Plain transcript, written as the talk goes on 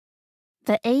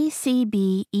The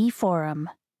ACB E-Forum,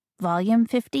 Volume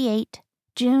 58,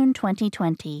 June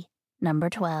 2020, Number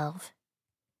 12.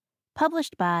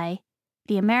 Published by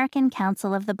the American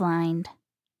Council of the Blind.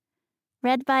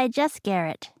 Read by Jess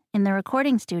Garrett in the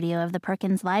recording studio of the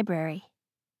Perkins Library.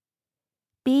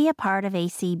 Be a part of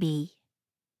ACB.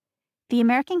 The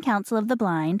American Council of the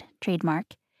Blind,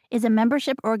 trademark, is a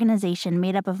membership organization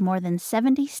made up of more than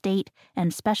 70 state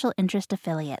and special interest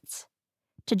affiliates.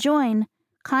 To join,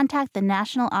 contact the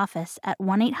national office at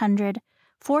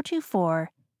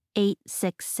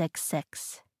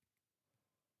 1-800-424-8666.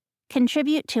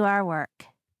 Contribute to our work.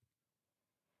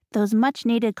 Those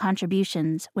much-needed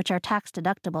contributions, which are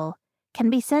tax-deductible,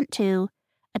 can be sent to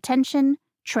Attention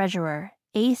Treasurer,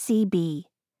 ACB,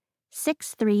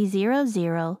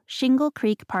 6300 Shingle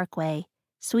Creek Parkway,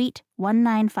 Suite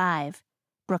 195,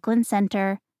 Brooklyn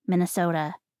Center,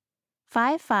 Minnesota,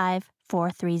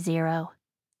 55430.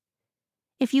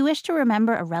 If you wish to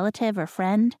remember a relative or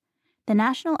friend, the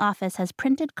National Office has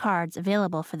printed cards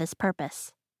available for this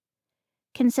purpose.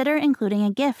 Consider including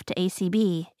a gift to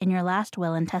ACB in your last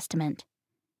will and testament.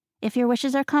 If your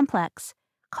wishes are complex,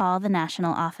 call the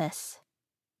National Office.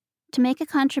 To make a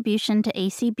contribution to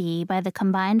ACB by the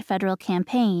Combined Federal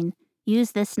Campaign,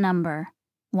 use this number,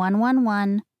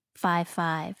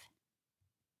 11155.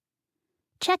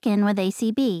 Check in with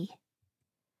ACB.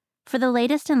 For the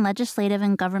latest in legislative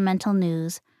and governmental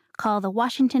news, call the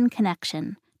Washington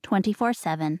Connection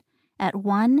 24/7 at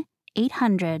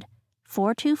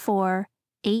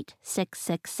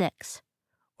 1-800-424-8666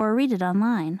 or read it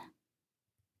online.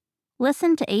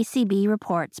 Listen to ACB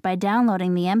reports by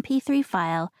downloading the MP3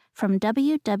 file from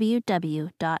www.acb.org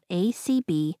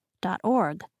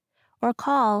or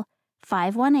call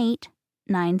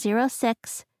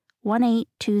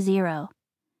 518-906-1820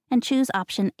 and choose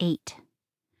option 8.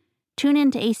 Tune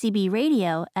in to ACB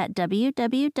Radio at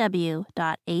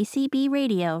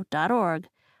www.acbradio.org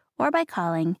or by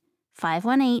calling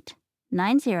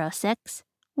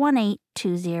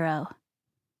 518-906-1820.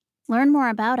 Learn more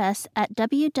about us at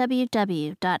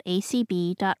www.acb.org.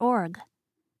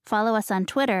 Follow us on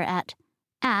Twitter at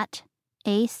ACBNATIONAL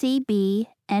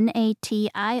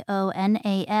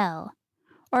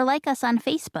or like us on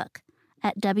Facebook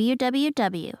at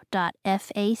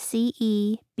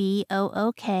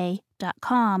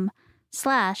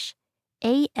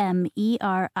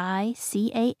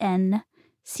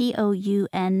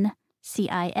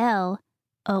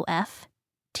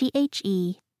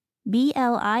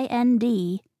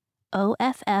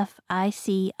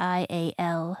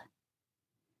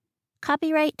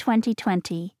Copyright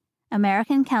 2020,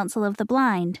 American Council of the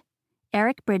Blind,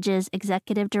 Eric Bridges,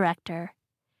 Executive Director.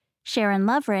 Sharon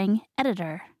Lovering,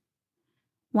 Editor.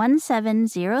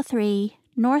 1703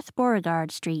 North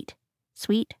Beauregard Street,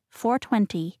 Suite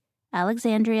 420,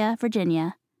 Alexandria,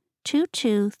 Virginia,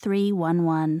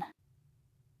 22311.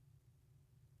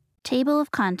 Table of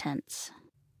Contents.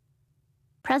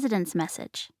 President's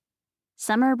Message.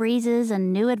 Summer Breezes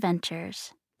and New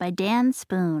Adventures by Dan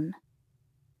Spoon.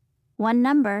 One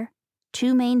number,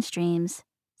 two mainstreams,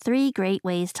 three great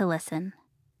ways to listen.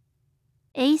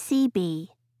 ACB,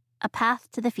 A Path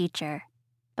to the Future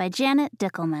by Janet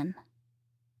Dickelman.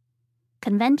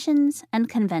 Conventions and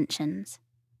Conventions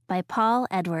by Paul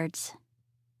Edwards.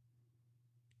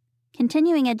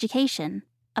 Continuing Education,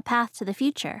 A Path to the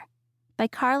Future by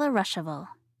Carla Ruschival.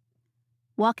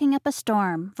 Walking Up a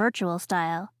Storm, Virtual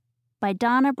Style by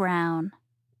Donna Brown.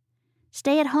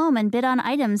 Stay at home and bid on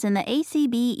items in the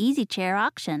ACB Easy Chair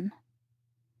auction.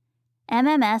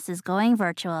 MMS is Going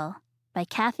Virtual by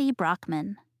Kathy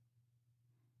Brockman.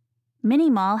 Mini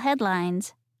Mall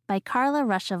Headlines by Carla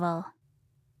Ruschival.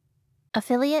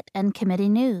 Affiliate and Committee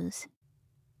News.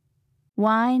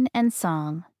 Wine and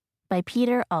Song by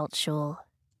Peter Altschul.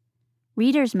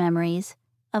 Reader's Memories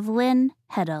of Lynn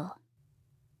Heddle.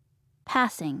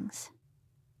 Passings.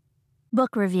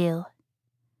 Book Review.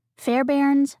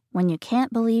 Fairbairns, When You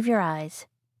Can't Believe Your Eyes.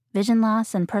 Vision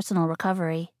Loss and Personal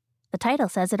Recovery. The title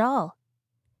says it all.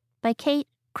 By Kate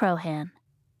Crohan.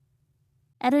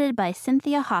 Edited by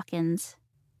Cynthia Hawkins.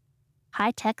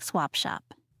 High-Tech Swap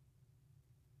Shop.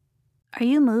 Are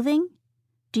you moving?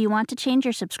 Do you want to change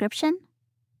your subscription?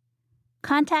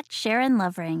 Contact Sharon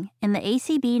Lovering in the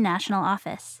ACB National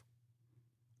Office.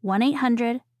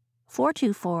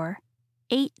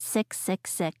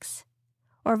 1-800-424-8666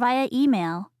 or via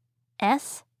email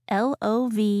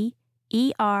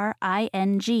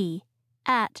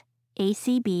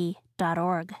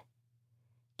slovering@acb.org.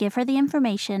 Give her the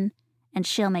information and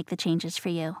she'll make the changes for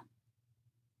you.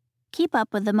 Keep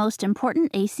up with the most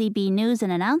important ACB news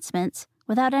and announcements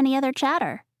without any other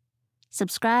chatter.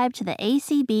 subscribe to the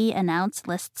ACB Announce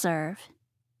listserv.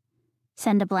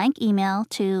 Send a blank email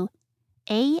to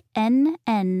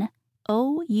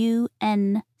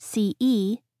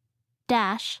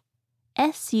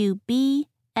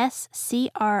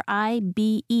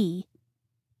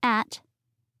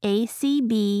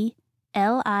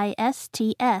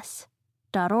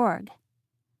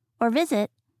or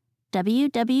visit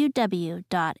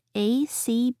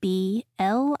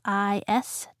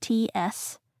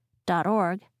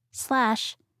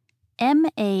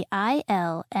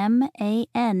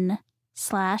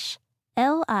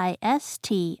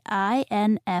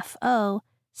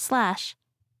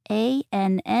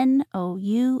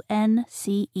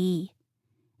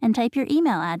and type your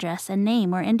email address and name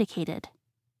where indicated.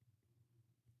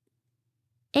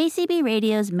 ACB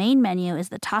Radio's main menu is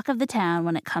the talk of the town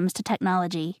when it comes to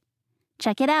technology.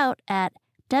 Check it out at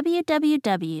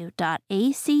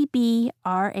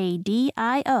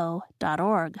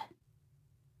www.acbradio.org.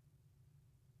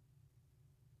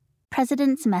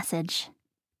 President's Message: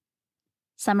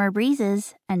 Summer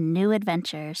Breezes and New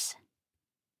Adventures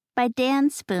by Dan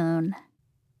Spoon.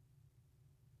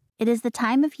 It is the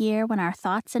time of year when our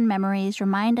thoughts and memories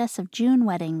remind us of June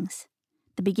weddings,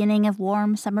 the beginning of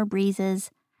warm summer breezes,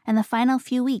 and the final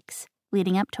few weeks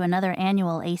leading up to another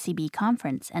annual ACB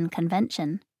conference and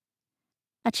convention.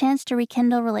 A chance to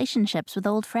rekindle relationships with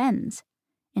old friends,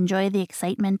 enjoy the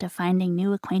excitement of finding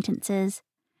new acquaintances,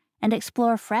 and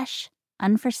explore fresh,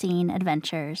 unforeseen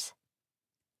adventures.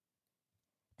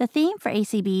 The theme for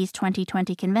ACB's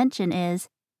 2020 convention is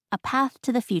A Path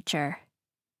to the Future.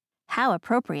 How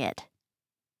appropriate.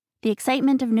 The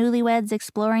excitement of newlyweds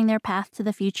exploring their path to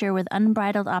the future with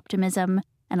unbridled optimism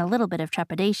and a little bit of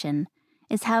trepidation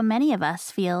is how many of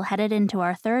us feel headed into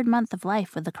our third month of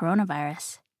life with the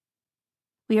coronavirus.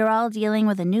 We are all dealing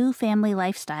with a new family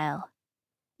lifestyle.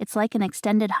 It's like an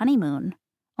extended honeymoon,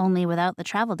 only without the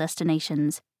travel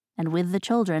destinations and with the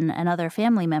children and other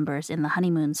family members in the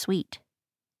honeymoon suite.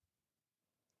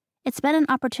 It's been an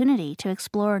opportunity to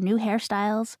explore new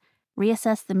hairstyles,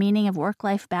 reassess the meaning of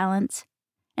work-life balance,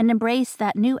 and embrace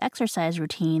that new exercise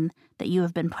routine that you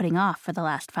have been putting off for the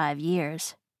last 5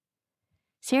 years.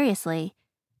 Seriously,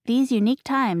 these unique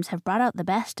times have brought out the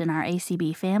best in our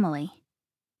ACB family.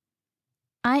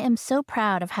 I am so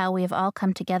proud of how we have all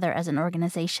come together as an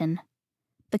organization.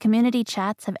 The community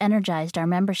chats have energized our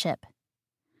membership.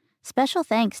 Special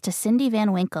thanks to Cindy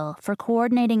Van Winkle for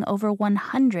coordinating over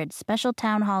 100 special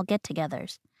town hall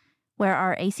get-togethers, where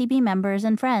our ACB members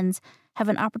and friends have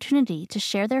an opportunity to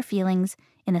share their feelings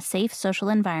in a safe social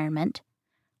environment,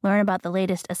 learn about the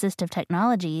latest assistive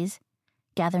technologies,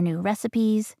 gather new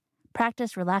recipes,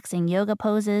 practice relaxing yoga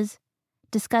poses,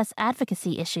 discuss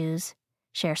advocacy issues,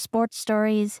 share sports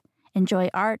stories, enjoy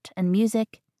art and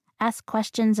music, ask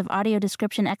questions of audio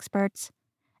description experts,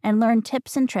 and learn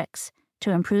tips and tricks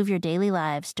to improve your daily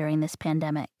lives during this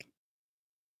pandemic.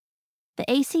 The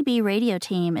ACB radio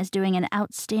team is doing an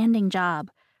outstanding job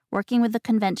working with the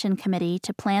convention committee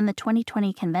to plan the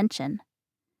 2020 convention.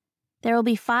 There will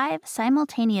be 5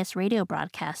 simultaneous radio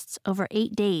broadcasts over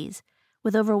 8 days,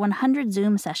 with over 100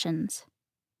 Zoom sessions.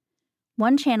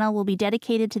 One channel will be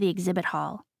dedicated to the exhibit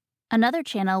hall, another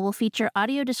channel will feature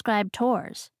audio-described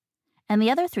tours, and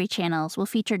the other 3 channels will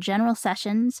feature general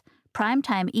sessions,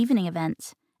 primetime evening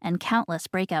events, and countless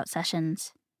breakout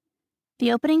sessions.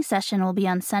 The opening session will be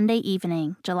on Sunday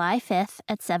evening, July 5th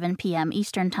at 7 p.m.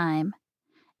 Eastern Time,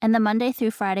 and the Monday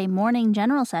through Friday morning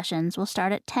general sessions will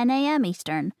start at 10 a.m.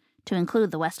 Eastern to include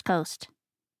the West Coast.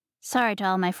 Sorry to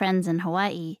all my friends in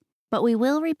Hawaii, but we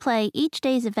will replay each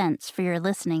day's events for your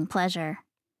listening pleasure.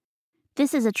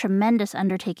 This is a tremendous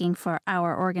undertaking for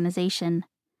our organization.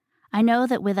 I know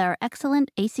that with our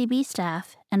excellent ACB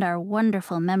staff and our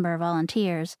wonderful member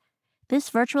volunteers, this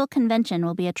virtual convention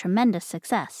will be a tremendous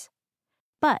success.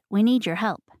 But we need your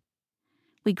help.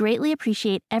 We greatly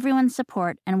appreciate everyone's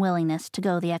support and willingness to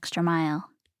go the extra mile.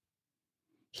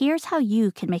 Here's how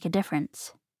you can make a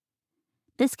difference.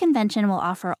 This convention will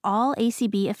offer all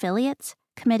ACB affiliates,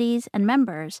 committees, and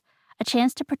members a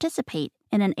chance to participate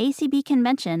in an ACB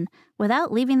convention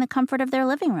without leaving the comfort of their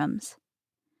living rooms.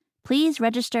 Please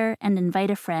register and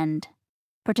invite a friend.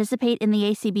 Participate in the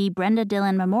ACB Brenda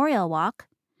Dillon Memorial Walk,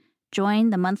 join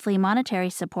the monthly Monetary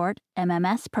Support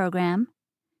MMS program,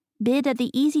 bid at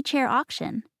the Easy Chair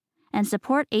auction, and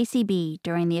support ACB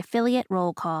during the affiliate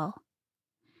roll call.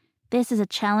 This is a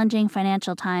challenging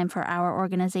financial time for our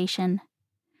organization.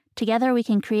 Together we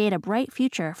can create a bright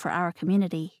future for our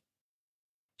community.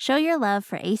 Show your love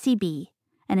for ACB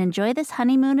and enjoy this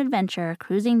honeymoon adventure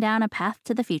cruising down a path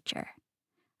to the future.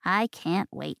 I can't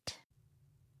wait.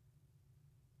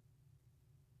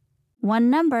 One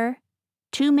number,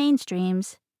 2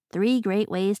 mainstreams, 3 great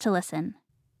ways to listen.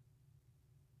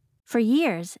 For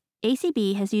years,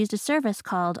 ACB has used a service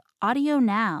called Audio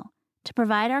Now to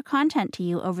provide our content to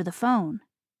you over the phone.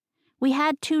 We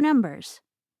had 2 numbers,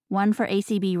 one for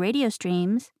ACB radio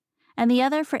streams and the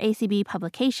other for ACB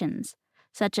publications,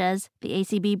 such as the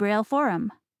ACB Braille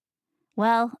Forum.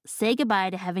 Well, say goodbye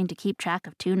to having to keep track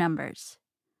of 2 numbers.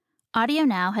 Audio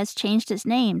Now has changed its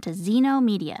name to Zeno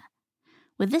Media.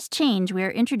 With this change, we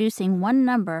are introducing 1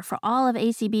 number for all of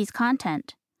ACB's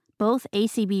content, both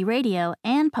ACB radio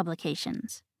and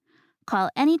publications. Call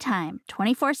anytime,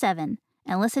 24/7,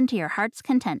 and listen to your heart's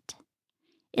content.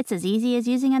 It's as easy as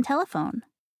using a telephone.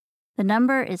 The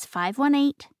number is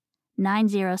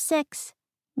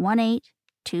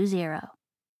 518-906-1820.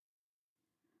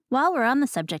 While we're on the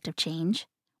subject of change,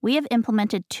 we have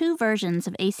implemented 2 versions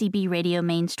of ACB Radio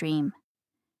Mainstream.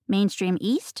 Mainstream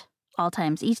East, all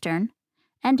times Eastern,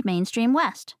 and Mainstream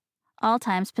West, all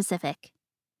times Pacific.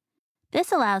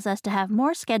 This allows us to have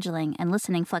more scheduling and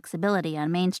listening flexibility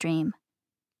on Mainstream.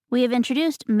 We have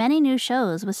introduced many new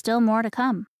shows with still more to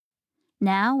come.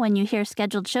 Now, when you hear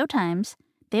scheduled showtimes,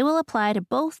 they will apply to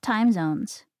both time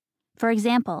zones. For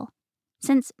example,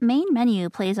 since Main Menu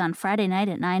plays on Friday night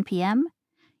at 9 p.m.,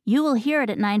 you will hear it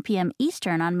at 9 p.m.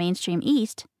 Eastern on Mainstream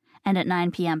East and at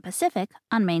 9 p.m. Pacific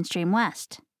on Mainstream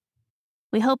West.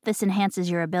 We hope this enhances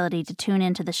your ability to tune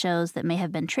into the shows that may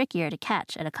have been trickier to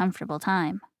catch at a comfortable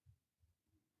time.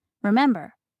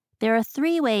 Remember, there are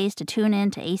 3 ways to tune in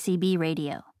to ACB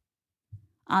Radio.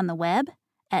 On the web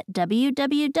at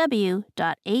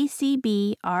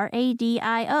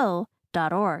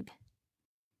www.acbradio.org,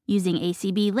 using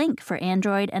ACB Link for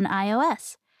Android and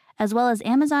iOS, as well as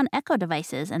Amazon Echo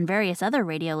devices and various other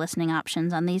radio listening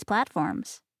options on these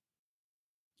platforms.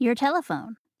 Your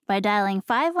telephone by dialing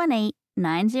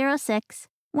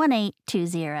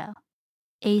 518-906-1820.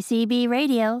 ACB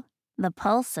Radio, the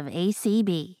pulse of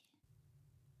ACB.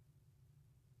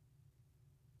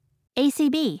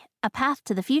 ACB, A Path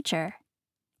to the Future,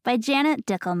 by Janet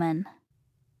Dickelman.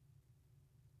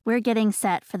 We're getting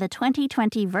set for the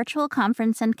 2020 Virtual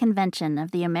Conference and Convention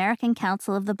of the American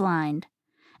Council of the Blind,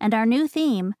 and our new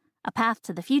theme, A Path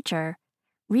to the Future,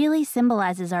 really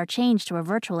symbolizes our change to a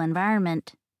virtual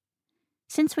environment.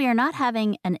 Since we are not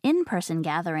having an in-person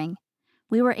gathering,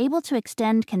 we were able to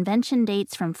extend convention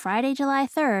dates from Friday, July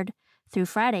 3rd through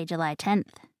Friday, July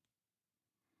 10th.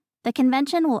 The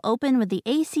convention will open with the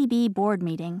ACB board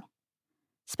meeting.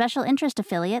 Special interest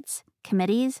affiliates,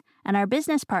 committees, and our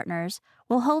business partners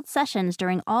will hold sessions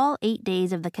during all 8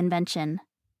 days of the convention.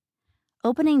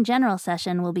 Opening general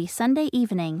session will be Sunday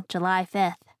evening, July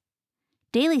 5th.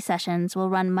 Daily sessions will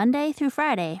run Monday through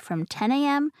Friday from 10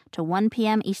 a.m. to 1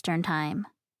 p.m. Eastern Time.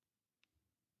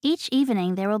 Each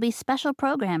evening there will be special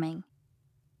programming.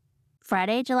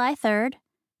 Friday, July 3rd,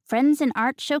 Friends in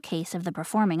Art Showcase of the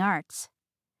Performing Arts.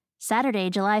 Saturday,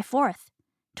 July 4th,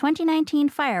 2019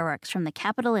 fireworks from the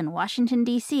Capitol in Washington,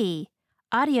 D.C.,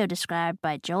 audio described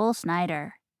by Joel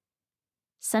Snyder.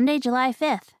 Sunday, July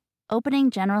 5th, opening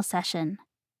general session.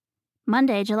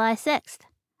 Monday, July 6th,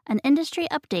 an industry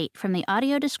update from the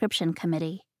Audio Description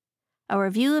Committee. A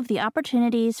review of the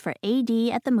opportunities for AD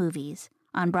at the movies,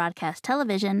 on broadcast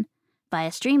television,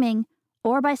 via streaming,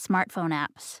 or by smartphone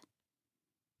apps.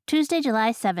 Tuesday,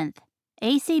 July 7th,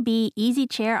 ACB Easy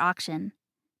Chair Auction.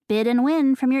 Bid and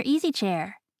win from your easy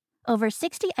chair. Over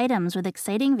 60 items with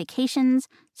exciting vacations,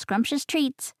 scrumptious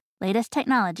treats, latest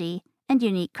technology, and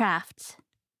unique crafts.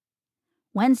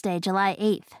 Wednesday, July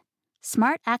 8th,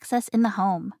 Smart Access in the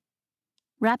Home.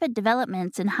 Rapid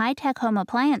developments in high-tech home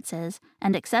appliances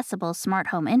and accessible smart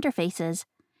home interfaces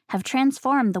have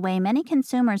transformed the way many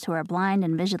consumers who are blind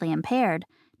and visually impaired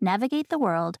navigate the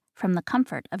world from the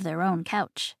comfort of their own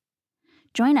couch.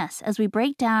 Join us as we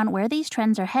break down where these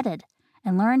trends are headed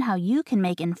and learn how you can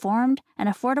make informed and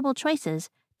affordable choices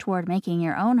toward making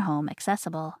your own home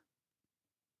accessible.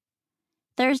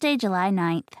 Thursday, July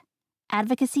 9th,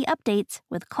 Advocacy Updates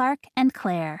with Clark and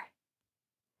Claire.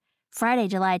 Friday,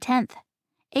 July 10th,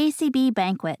 ACB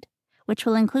Banquet, which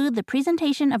will include the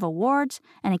presentation of awards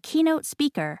and a keynote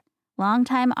speaker,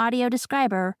 longtime audio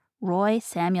describer Roy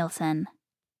Samuelson.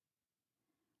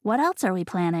 What else are we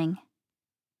planning?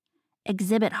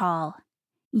 Exhibit Hall.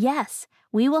 Yes,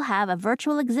 we will have a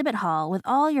virtual exhibit hall with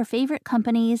all your favorite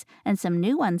companies and some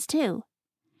new ones too.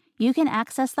 You can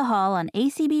access the hall on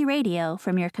ACB Radio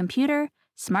from your computer,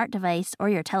 smart device, or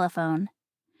your telephone.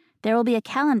 There will be a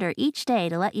calendar each day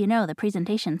to let you know the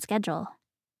presentation schedule.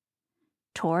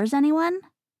 Tours, anyone?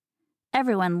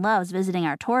 Everyone loves visiting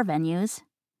our tour venues.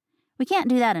 We can't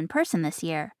do that in person this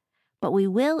year, but we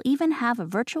will even have a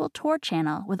virtual tour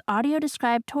channel with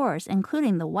audio-described tours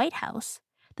including the White House,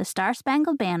 the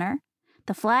Star-Spangled Banner,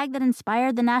 the flag that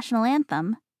inspired the national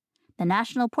anthem, the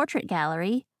National Portrait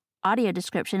Gallery, audio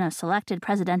description of selected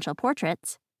presidential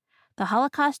portraits, the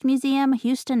Holocaust Museum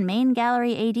Houston Main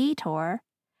Gallery AD tour,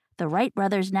 the Wright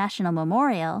Brothers National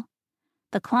Memorial,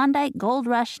 the Klondike Gold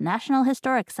Rush National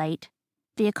Historic Site,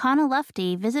 the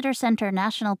Econo-Lufty Visitor Center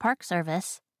National Park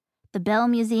Service, the Bell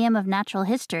Museum of Natural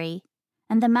History,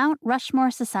 and the Mount Rushmore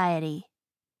Society.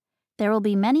 There will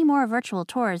be many more virtual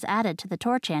tours added to the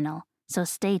tour channel, so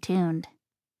stay tuned.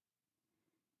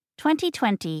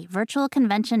 2020 Virtual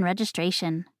Convention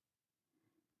Registration.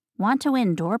 Want to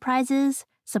win door prizes,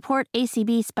 support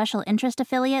ACB Special Interest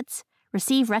Affiliates,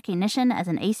 receive recognition as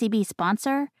an ACB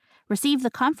sponsor, receive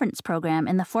the conference program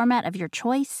in the format of your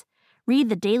choice, read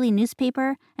the daily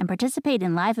newspaper, and participate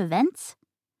in live events?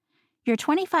 Your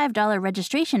 $25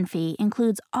 registration fee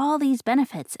includes all these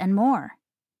benefits and more.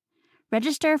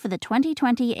 Register for the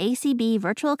 2020 ACB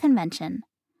Virtual Convention,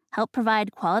 help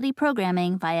provide quality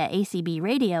programming via ACB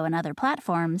Radio and other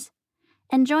platforms,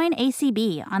 and join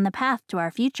ACB on the path to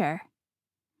our future.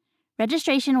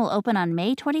 Registration will open on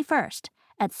May 21st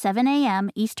at 7 a.m.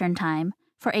 Eastern Time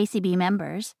for ACB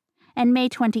members and May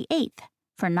 28th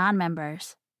for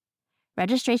non-members.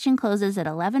 Registration closes at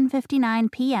 11:59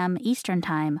 p.m. Eastern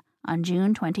Time on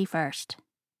June 21st.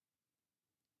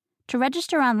 To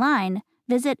register online,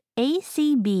 visit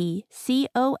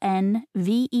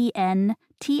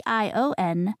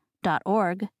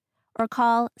acbconvention.org or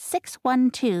call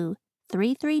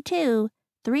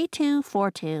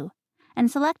 612-332-3242 and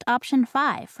select option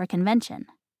 5 for convention.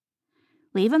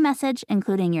 Leave a message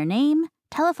including your name,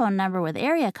 telephone number with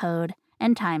area code,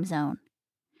 and time zone.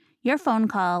 Your phone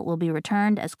call will be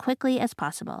returned as quickly as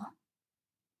possible.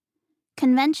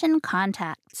 Convention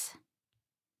contacts.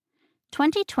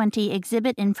 2020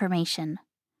 exhibit information.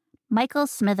 Michael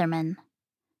Smitherman,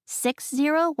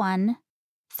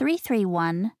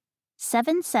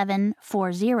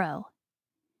 601-331-7740.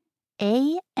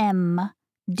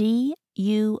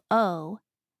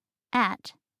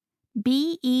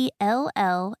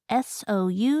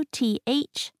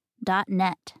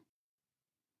 AMDUO@BELLSOUTH.net.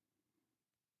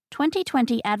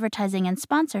 2020 advertising and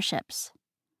sponsorships.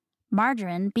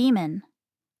 Margarine Beeman,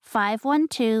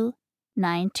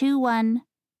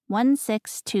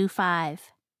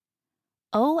 512-921-1625.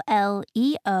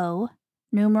 OLEO,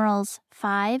 numerals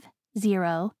 50,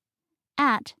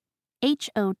 at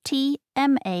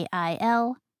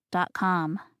hotmail.com.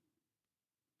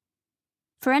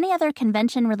 For any other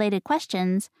convention-related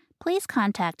questions, please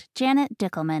contact Janet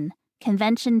Dickelman,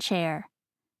 Convention Chair,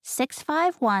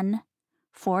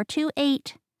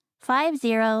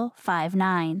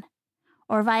 651-428-5059,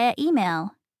 or via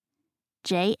email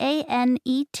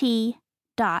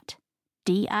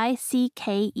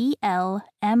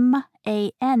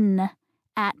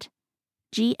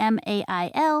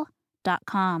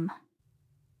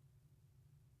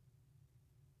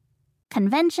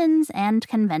Conventions and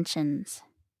Conventions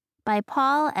by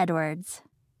Paul Edwards.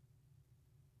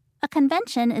 A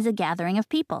convention is a gathering of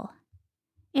people.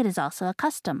 It is also a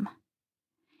custom.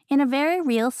 In a very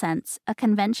real sense, a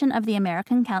convention of the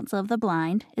American Council of the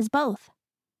Blind is both.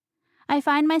 I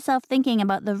find myself thinking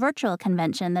about the virtual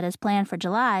convention that is planned for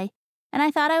July, and I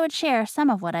thought I would share some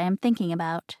of what I am thinking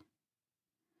about.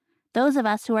 Those of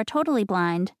us who are totally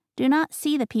blind do not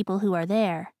see the people who are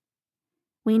there.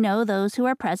 We know those who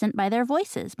are present by their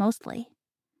voices, mostly.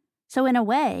 So in a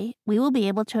way, we will be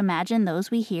able to imagine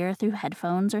those we hear through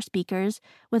headphones or speakers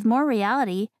with more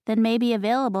reality than may be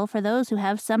available for those who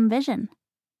have some vision.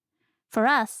 For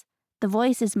us, the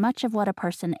voice is much of what a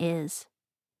person is.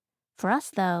 For us,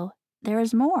 though, there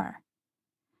is more.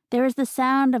 There is the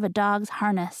sound of a dog's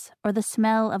harness or the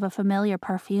smell of a familiar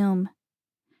perfume.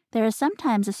 There is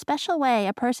sometimes a special way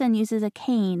a person uses a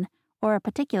cane or a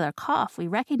particular cough we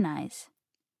recognize.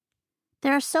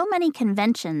 There are so many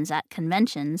conventions at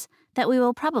conventions that we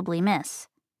will probably miss.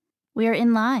 We are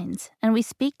in lines, and we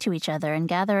speak to each other and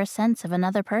gather a sense of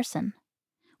another person.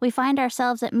 We find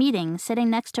ourselves at meetings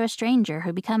sitting next to a stranger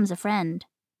who becomes a friend.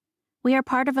 We are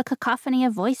part of a cacophony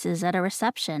of voices at a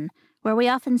reception where we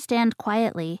often stand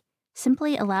quietly,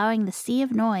 simply allowing the sea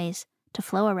of noise to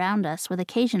flow around us with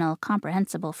occasional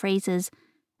comprehensible phrases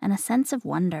and a sense of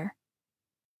wonder.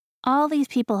 All these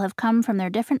people have come from their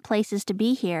different places to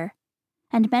be here,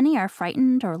 and many are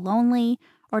frightened or lonely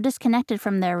or disconnected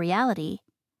from their reality,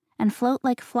 and float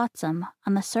like flotsam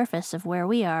on the surface of where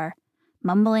we are,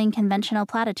 mumbling conventional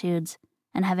platitudes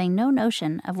and having no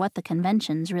notion of what the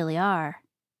conventions really are.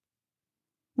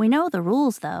 We know the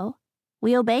rules, though.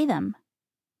 We obey them.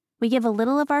 We give a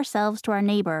little of ourselves to our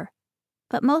neighbor,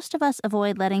 but most of us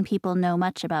avoid letting people know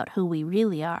much about who we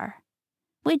really are.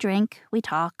 We drink, we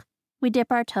talk, we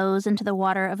dip our toes into the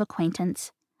water of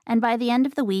acquaintance, and by the end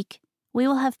of the week, we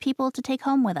will have people to take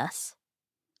home with us.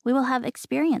 We will have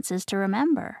experiences to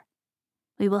remember.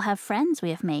 We will have friends we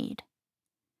have made.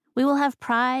 We will have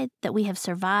pride that we have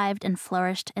survived and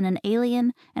flourished in an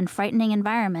alien and frightening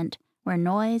environment where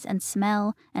noise and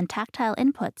smell and tactile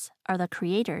inputs are the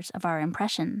creators of our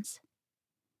impressions.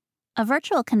 A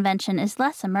virtual convention is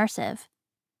less immersive,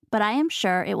 but I am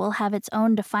sure it will have its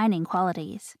own defining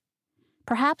qualities.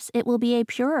 Perhaps it will be a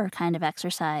purer kind of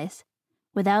exercise,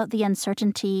 without the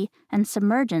uncertainty and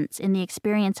submergence in the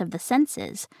experience of the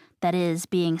senses that is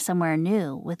being somewhere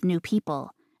new with new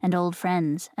people and old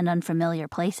friends and unfamiliar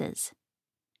places.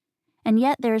 And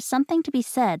yet there is something to be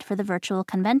said for the virtual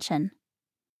convention.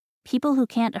 People who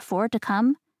can't afford to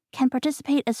come can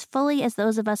participate as fully as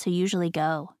those of us who usually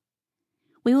go.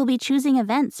 We will be choosing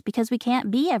events because we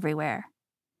can't be everywhere,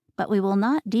 but we will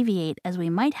not deviate as we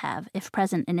might have if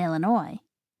present in Illinois.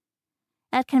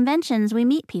 At conventions, we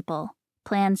meet people,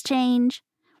 plans change,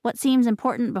 what seems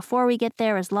important before we get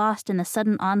there is lost in the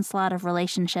sudden onslaught of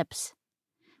relationships.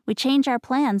 We change our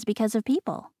plans because of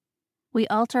people. We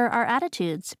alter our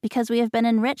attitudes because we have been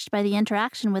enriched by the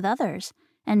interaction with others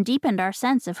and deepened our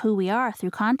sense of who we are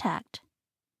through contact.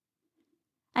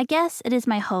 I guess it is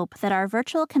my hope that our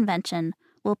virtual convention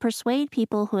will persuade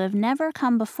people who have never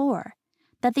come before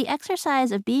that the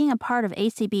exercise of being a part of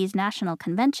ACB's national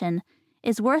convention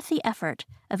is worth the effort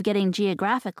of getting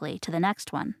geographically to the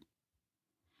next one.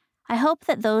 I hope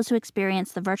that those who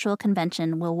experience the virtual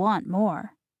convention will want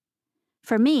more.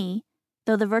 For me,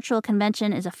 though the virtual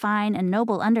convention is a fine and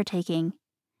noble undertaking,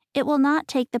 it will not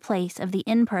take the place of the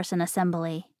in-person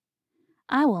assembly.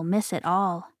 I will miss it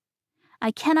all.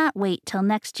 I cannot wait till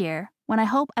next year, when I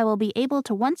hope I will be able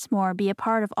to once more be a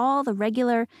part of all the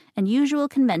regular and usual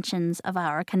conventions of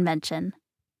our convention.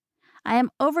 I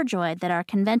am overjoyed that our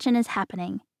convention is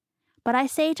happening, but I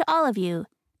say to all of you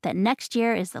that next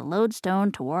year is the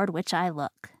lodestone toward which I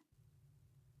look.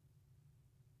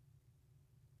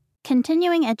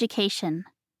 Continuing Education,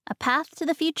 A Path to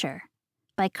the Future,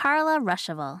 by Carla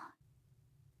Ruschival.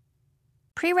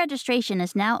 Pre-registration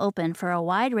is now open for a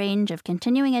wide range of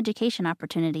continuing education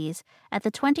opportunities at the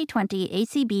 2020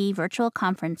 ACB Virtual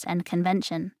Conference and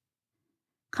Convention.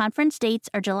 Conference dates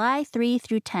are July 3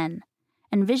 through 10,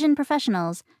 and Vision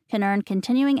professionals can earn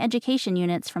continuing education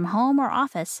units from home or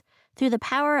office through the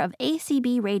power of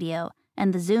ACB Radio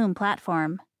and the Zoom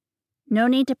platform. No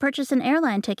need to purchase an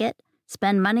airline ticket,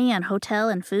 spend money on hotel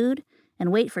and food,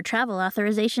 and wait for travel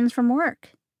authorizations from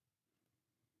work.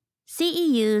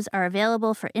 CEUs are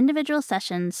available for individual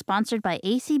sessions sponsored by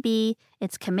ACB,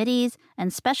 its committees,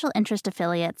 and special interest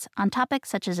affiliates on topics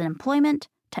such as employment,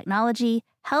 technology,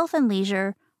 health and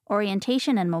leisure,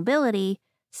 orientation and mobility,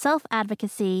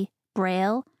 self-advocacy,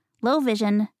 Braille, low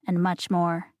vision, and much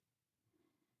more.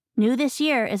 New this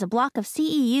year is a block of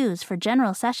CEUs for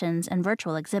general sessions and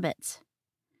virtual exhibits.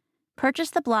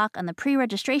 Purchase the block on the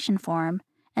pre-registration form,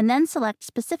 and then select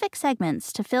specific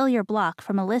segments to fill your block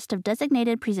from a list of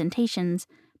designated presentations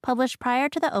published prior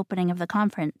to the opening of the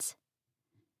conference.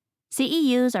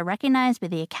 CEUs are recognized by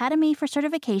the Academy for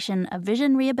Certification of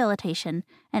Vision Rehabilitation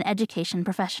and Education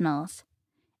Professionals,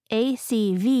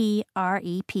 ACVREP.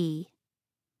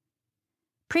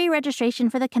 Pre-registration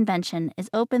for the convention is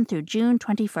open through June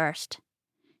 21st.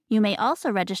 You may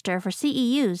also register for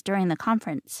CEUs during the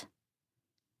conference.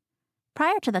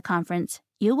 Prior to the conference,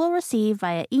 you will receive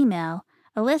via email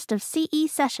a list of CE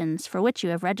sessions for which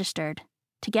you have registered,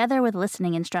 together with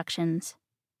listening instructions.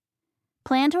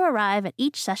 Plan to arrive at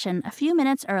each session a few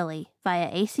minutes early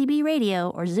via ACB Radio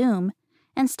or Zoom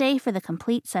and stay for the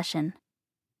complete session.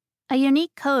 A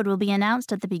unique code will be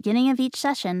announced at the beginning of each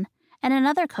session, and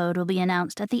another code will be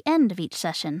announced at the end of each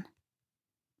session.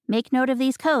 Make note of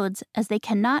these codes as they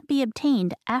cannot be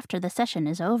obtained after the session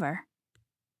is over.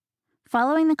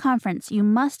 Following the conference, you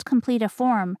must complete a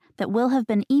form that will have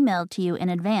been emailed to you in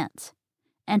advance.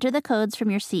 Enter the codes from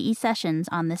your CE sessions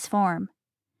on this form.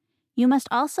 You must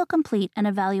also complete an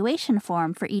evaluation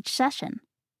form for each session.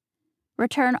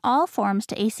 Return all forms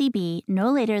to ACB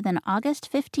no later than August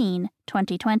 15,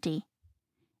 2020.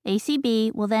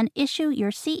 ACB will then issue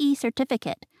your CE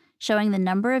certificate showing the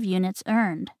number of units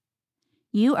earned.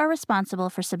 You are responsible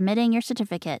for submitting your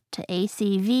certificate to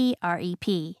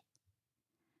ACVREP.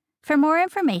 For more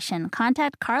information,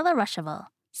 contact Carla Ruschival,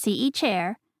 CE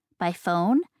Chair, by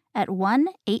phone at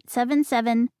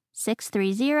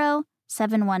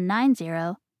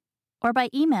 1-877-630-7190 or by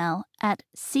email at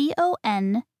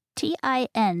continuing,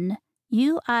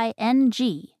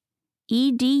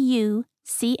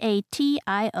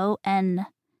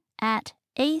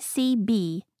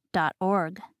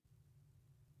 education@acb.org.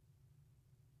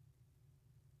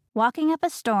 Walking Up a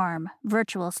Storm,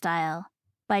 Virtual Style,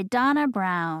 by Donna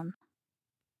Brown.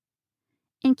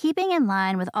 In keeping in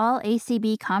line with all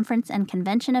ACB conference and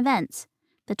convention events,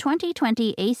 the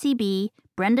 2020 ACB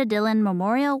Brenda Dillon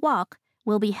Memorial Walk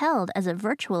will be held as a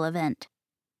virtual event.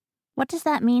 What does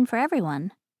that mean for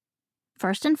everyone?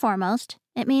 First and foremost,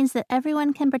 it means that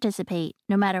everyone can participate,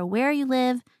 no matter where you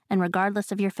live and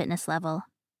regardless of your fitness level.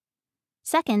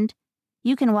 Second,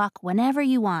 you can walk whenever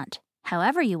you want,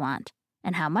 however you want,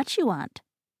 and how much you want.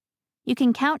 You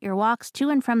can count your walks to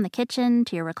and from the kitchen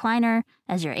to your recliner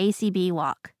as your ACB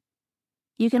walk.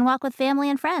 You can walk with family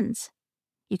and friends.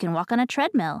 You can walk on a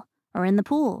treadmill or in the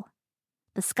pool.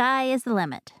 The sky is the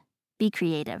limit. Be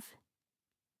creative.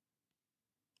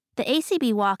 The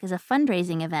ACB Walk is a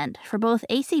fundraising event for both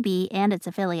ACB and its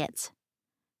affiliates.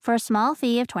 For a small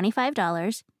fee of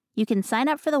 $25, you can sign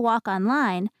up for the walk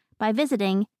online by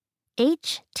visiting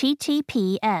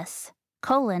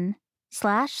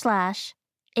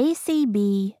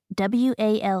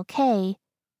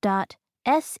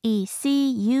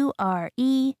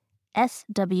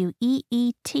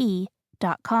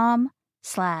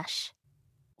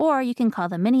or you can call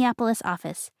the Minneapolis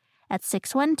office at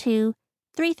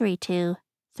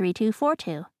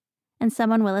 612-332-3242, and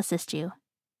someone will assist you.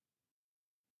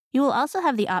 You will also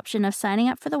have the option of signing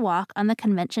up for the walk on the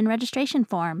convention registration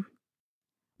form.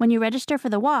 When you register for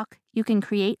the walk, you can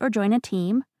create or join a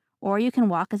team, or you can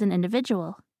walk as an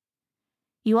individual.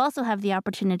 You also have the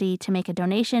opportunity to make a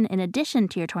donation in addition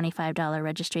to your $25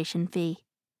 registration fee.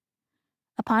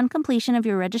 Upon completion of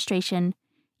your registration,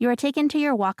 you are taken to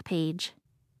your walk page.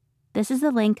 This is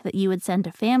the link that you would send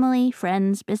to family,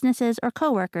 friends, businesses, or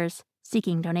coworkers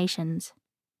seeking donations.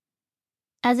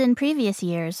 As in previous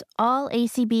years, all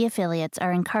ACB affiliates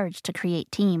are encouraged to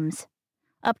create teams.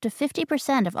 Up to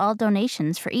 50% of all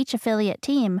donations for each affiliate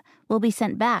team will be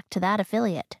sent back to that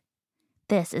affiliate.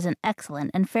 This is an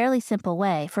excellent and fairly simple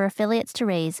way for affiliates to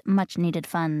raise much-needed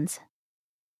funds.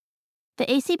 The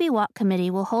ACB Walk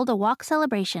Committee will hold a walk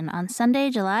celebration on Sunday,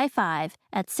 July 5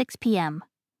 at 6 p.m.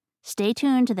 Stay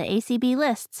tuned to the ACB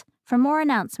lists for more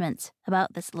announcements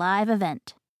about this live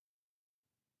event.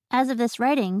 As of this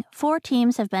writing, 4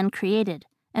 teams have been created,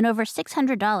 and over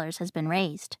 $600 has been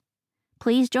raised.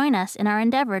 Please join us in our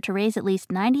endeavor to raise at least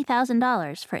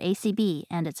 $90,000 for ACB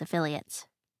and its affiliates.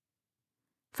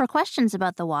 For questions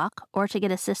about the walk or to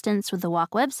get assistance with the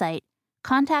walk website,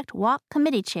 contact Walk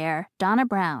Committee Chair Donna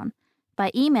Brown by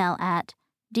email at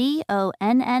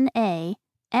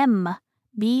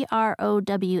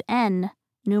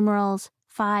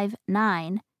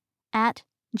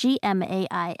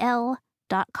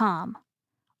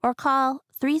or call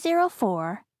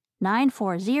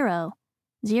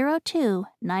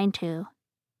 304-940-0292.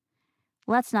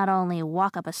 Let's not only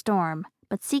walk up a storm,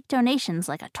 but seek donations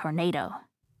like a tornado.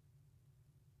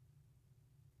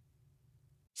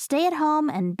 Stay at home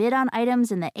and bid on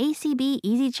items in the ACB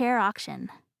Easy Chair Auction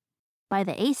by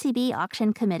the ACB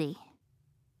Auction Committee.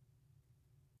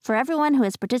 For everyone who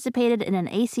has participated in an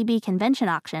ACB convention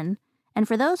auction, and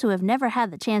for those who have never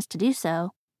had the chance to do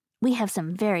so, we have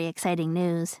some very exciting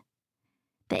news.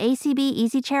 The ACB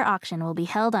Easy Chair Auction will be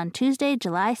held on Tuesday,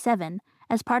 July 7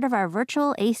 as part of our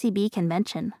virtual ACB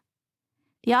convention.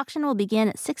 The auction will begin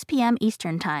at 6 p.m.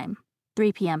 Eastern Time,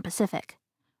 3 p.m. Pacific,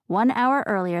 1 hour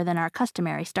earlier than our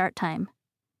customary start time.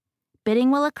 Bidding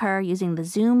will occur using the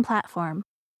Zoom platform,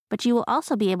 but you will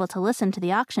also be able to listen to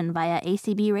the auction via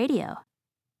ACB radio.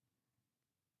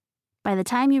 By the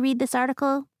time you read this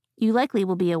article, you likely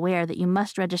will be aware that you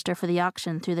must register for the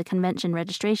auction through the convention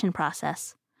registration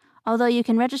process, although you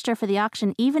can register for the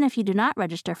auction even if you do not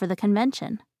register for the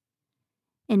convention.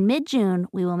 In mid-June,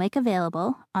 we will make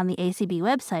available, on the ACB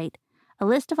website, a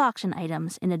list of auction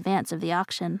items in advance of the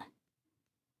auction.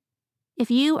 If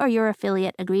you or your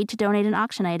affiliate agreed to donate an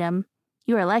auction item,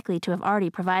 you are likely to have already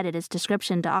provided its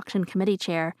description to Auction Committee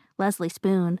Chair Leslie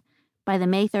Spoon by the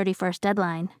May 31st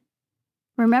deadline.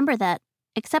 Remember that,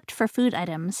 except for food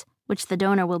items, which the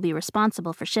donor will be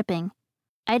responsible for shipping,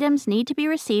 items need to be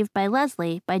received by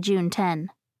Leslie by June 10.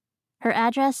 Her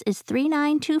address is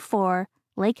 3924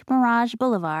 Lake Mirage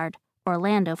Boulevard,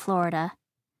 Orlando, Florida,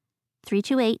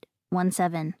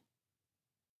 32817.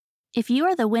 If you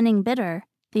are the winning bidder,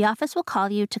 the office will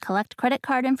call you to collect credit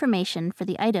card information for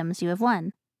the items you have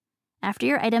won. After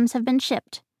your items have been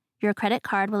shipped, your credit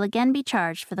card will again be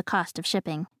charged for the cost of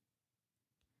shipping.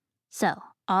 So,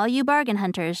 all you bargain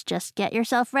hunters, just get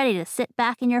yourself ready to sit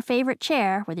back in your favorite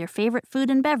chair with your favorite food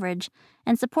and beverage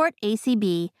and support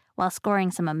ACB while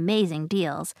scoring some amazing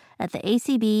deals at the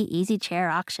ACB Easy Chair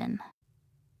auction.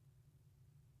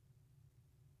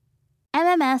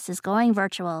 MMS is Going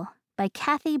Virtual by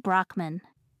Kathy Brockman.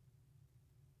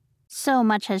 So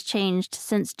much has changed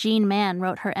since Jean Mann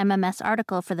wrote her MMS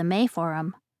article for the May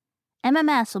Forum.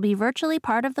 MMS will be virtually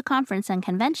part of the conference and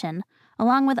convention,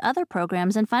 along with other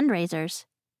programs and fundraisers.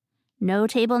 No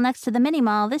table next to the mini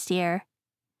mall this year.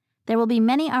 There will be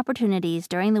many opportunities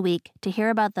during the week to hear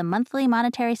about the monthly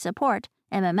monetary support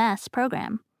MMS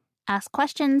program. Ask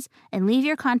questions and leave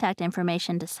your contact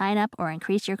information to sign up or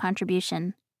increase your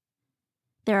contribution.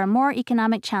 There are more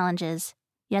economic challenges,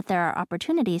 yet there are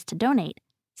opportunities to donate,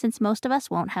 since most of us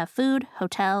won't have food,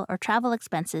 hotel, or travel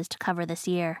expenses to cover this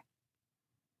year.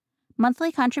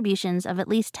 Monthly contributions of at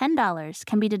least $10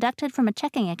 can be deducted from a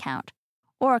checking account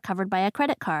or covered by a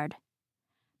credit card.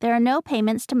 There are no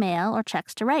payments to mail or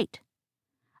checks to write.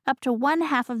 Up to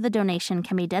 1/2 of the donation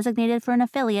can be designated for an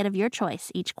affiliate of your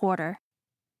choice each quarter.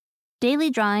 Daily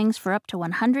drawings for up to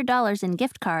 $100 in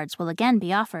gift cards will again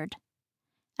be offered.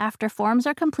 After forms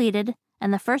are completed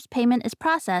and the first payment is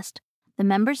processed, the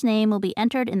member's name will be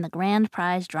entered in the grand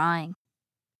prize drawing.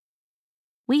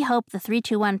 We hope the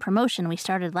 321 promotion we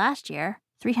started last year,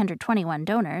 321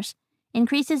 donors,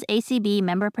 increases ACB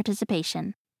member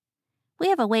participation. We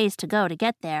have a ways to go to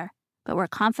get there, but we're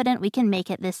confident we can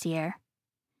make it this year.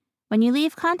 When you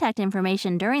leave contact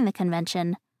information during the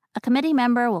convention, a committee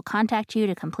member will contact you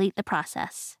to complete the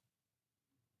process.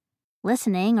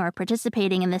 Listening or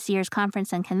participating in this year's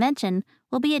conference and convention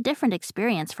will be a different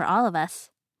experience for all of us.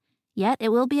 Yet it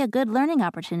will be a good learning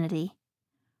opportunity.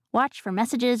 Watch for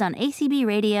messages on ACB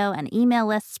radio and email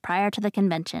lists prior to the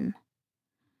convention.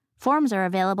 Forms are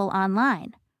available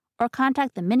online, or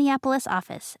contact the Minneapolis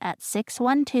office at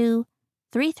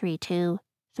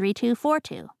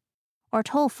 612-332-3242, or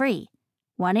toll-free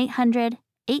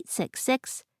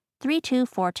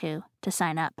 1-800-866-3242 to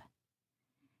sign up.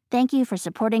 Thank you for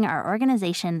supporting our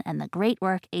organization and the great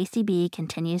work ACB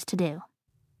continues to do.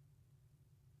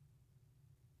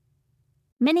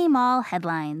 Mini Mall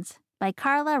Headlines by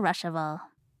Carla Ruschival.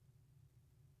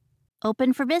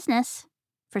 Open for business.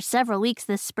 For several weeks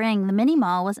this spring, the Mini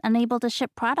Mall was unable to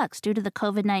ship products due to the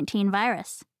COVID-19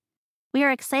 virus. We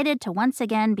are excited to once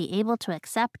again be able to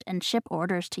accept and ship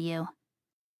orders to you.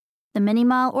 The Mini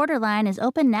Mall order line is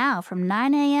open now from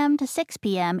 9 a.m. to 6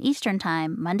 p.m. Eastern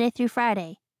Time, Monday through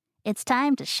Friday. It's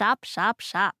time to shop, shop,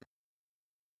 shop.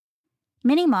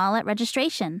 Mini Mall at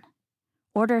registration.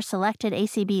 Order selected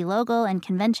ACB logo and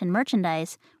convention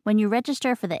merchandise when you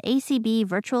register for the ACB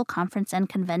Virtual Conference and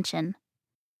Convention.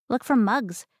 Look for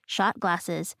mugs, shot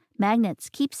glasses, magnets,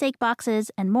 keepsake boxes,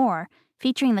 and more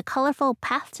featuring the colorful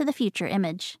Path to the Future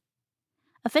image.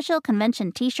 Official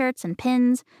convention t-shirts and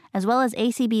pins, as well as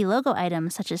ACB logo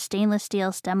items such as stainless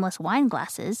steel stemless wine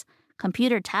glasses,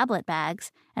 computer tablet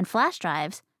bags, and flash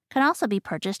drives can also be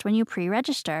purchased when you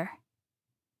pre-register.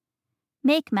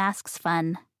 Make masks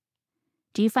fun.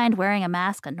 Do you find wearing a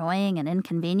mask annoying and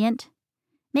inconvenient?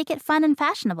 Make it fun and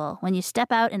fashionable when you step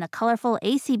out in a colorful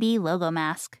ACB logo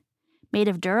mask. Made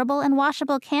of durable and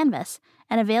washable canvas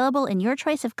and available in your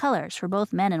choice of colors for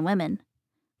both men and women.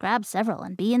 Grab several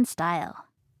and be in style.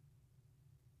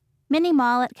 Mini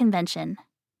Mall at Convention.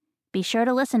 Be sure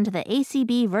to listen to the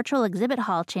ACB Virtual Exhibit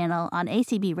Hall channel on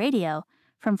ACB Radio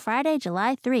from Friday,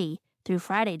 July 3 through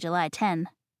Friday, July 10.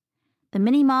 The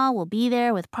Mini Mall will be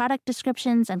there with product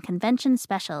descriptions and convention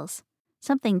specials,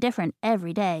 something different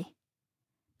every day.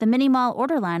 The Mini Mall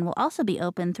order line will also be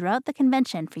open throughout the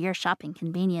convention for your shopping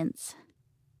convenience.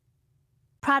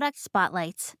 Product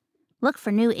spotlights. Look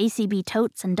for new ACB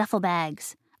totes and duffel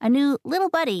bags, a new Little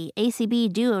Buddy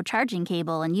ACB Duo charging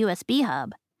cable and USB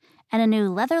hub, and a new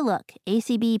leather look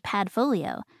ACB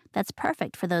Padfolio that's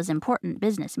perfect for those important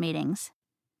business meetings.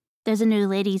 There's a new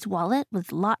ladies' wallet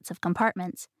with lots of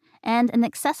compartments, and an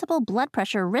accessible blood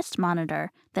pressure wrist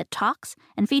monitor that talks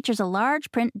and features a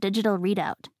large print digital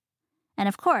readout. And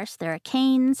of course, there are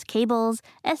canes, cables,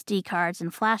 SD cards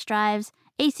and flash drives,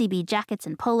 ACB jackets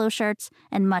and polo shirts,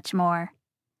 and much more.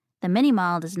 The Mini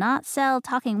Mall does not sell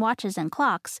talking watches and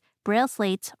clocks, braille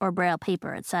slates, or braille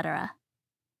paper, etc.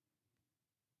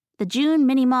 The June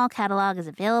Mini Mall catalog is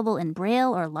available in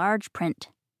braille or large print.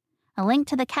 A link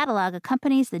to the catalog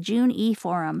accompanies the June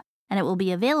e-forum, and it will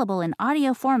be available in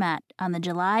audio format on the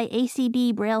July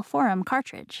ACB Braille Forum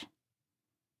cartridge.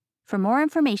 For more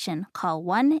information, call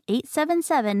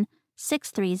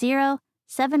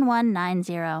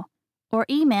 1-877-630-7190 or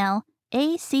email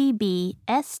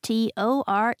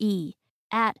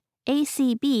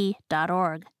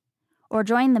acbstore@acb.org, or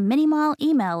join the Mini Mall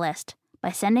email list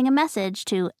by sending a message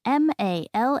to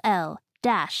MALL-SUBSTORE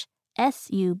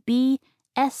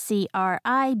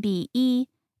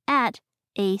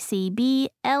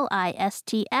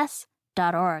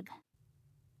scribe@acblists.org.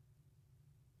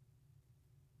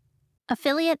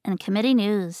 Affiliate and Committee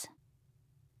News.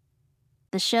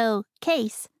 The show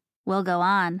Case will go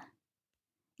on.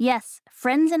 Yes,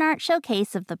 Friends in Art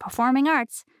Showcase of the Performing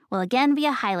Arts will again be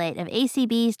a highlight of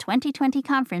ACB's 2020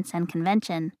 conference and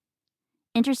convention.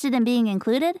 Interested in being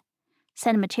included?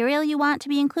 Send material you want to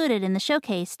be included in the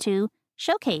showcase to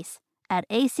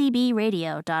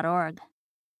showcase@acbradio.org.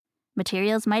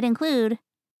 Materials might include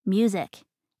music,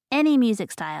 any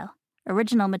music style,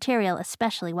 original material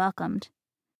especially welcomed,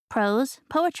 prose,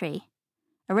 poetry,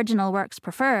 original works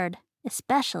preferred,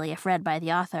 especially if read by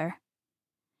the author.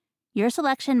 Your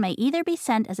selection may either be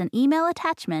sent as an email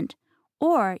attachment,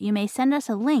 or you may send us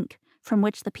a link from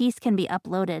which the piece can be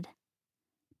uploaded.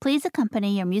 Please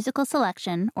accompany your musical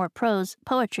selection or prose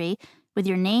poetry with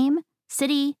your name,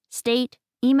 city, state,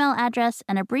 email address,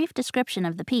 and a brief description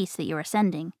of the piece that you are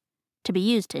sending, to be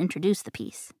used to introduce the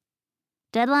piece.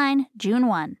 Deadline, June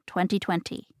 1,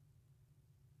 2020.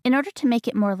 In order to make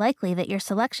it more likely that your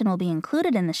selection will be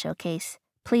included in the showcase,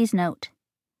 please note: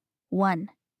 1.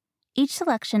 Each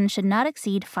selection should not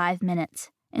exceed 5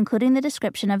 minutes, including the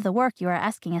description of the work you are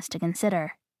asking us to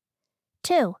consider.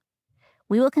 2.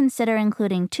 We will consider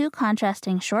including 2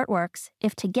 contrasting short works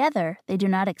if together they do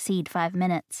not exceed 5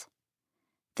 minutes.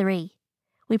 3.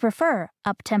 We prefer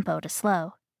up-tempo to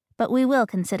slow, but we will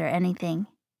consider anything.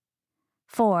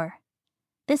 4.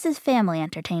 This is family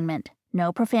entertainment.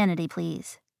 No profanity,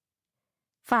 please.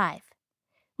 5.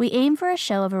 We aim for a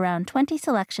show of around 20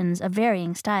 selections of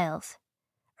varying styles.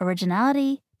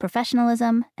 Originality,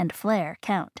 professionalism, and flair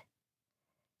count.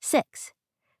 6.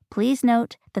 Please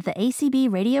note that the ACB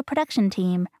radio production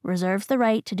team reserves the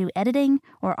right to do editing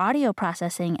or audio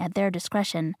processing at their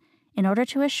discretion in order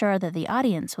to assure that the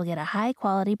audience will get a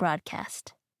high-quality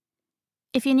broadcast.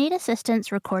 If you need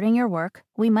assistance recording your work,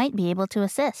 we might be able to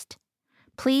assist.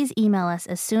 Please email us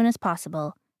as soon as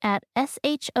possible at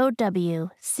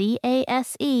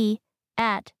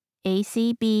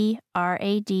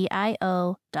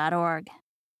showcase@acbradio.org.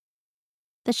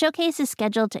 The showcase is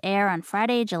scheduled to air on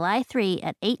Friday, July 3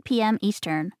 at 8 p.m.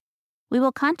 Eastern. We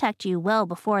will contact you well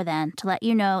before then to let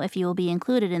you know if you will be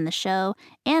included in the show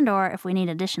and/or if we need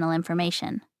additional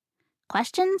information.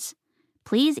 Questions?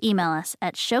 Please email us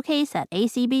at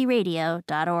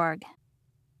showcase@acbradio.org.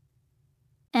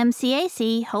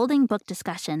 MCAC holding book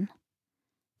discussion.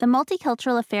 The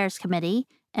Multicultural Affairs Committee,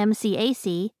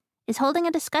 MCAC, is holding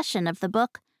a discussion of the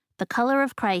book The Color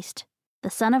of Christ,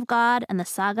 The Son of God and the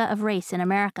Saga of Race in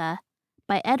America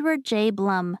by Edward J.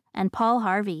 Blum and Paul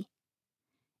Harvey.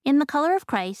 In The Color of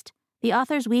Christ, the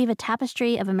authors weave a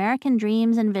tapestry of American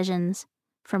dreams and visions,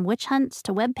 from witch hunts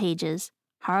to web pages,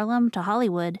 Harlem to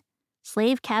Hollywood,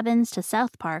 slave cabins to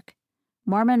South Park,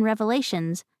 Mormon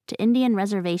revelations to Indian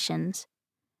reservations,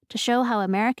 to show how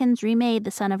Americans remade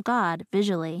the Son of God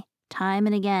visually, time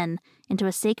and again, into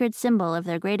a sacred symbol of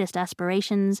their greatest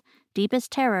aspirations,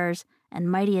 deepest terrors, and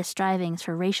mightiest strivings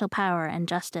for racial power and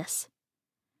justice.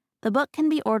 The book can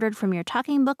be ordered from your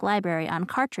Talking Book library on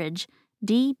cartridge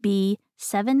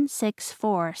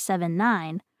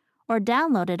DB76479 or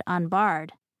downloaded on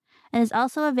Bard, and is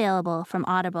also available from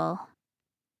Audible.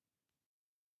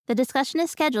 The discussion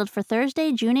is scheduled for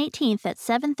Thursday, June 18th at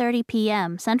 7:30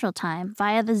 p.m. Central Time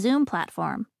via the Zoom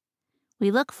platform. We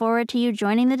look forward to you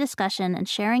joining the discussion and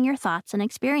sharing your thoughts and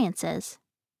experiences.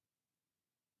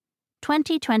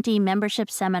 2020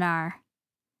 Membership Seminar.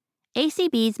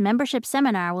 ACB's Membership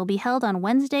Seminar will be held on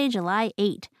Wednesday, July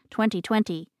 8,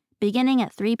 2020, beginning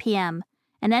at 3 p.m.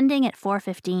 and ending at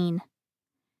 4:15.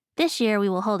 This year we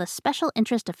will hold a Special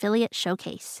Interest Affiliate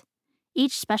Showcase.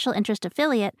 Each Special Interest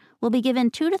Affiliate will be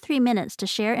given 2 to 3 minutes to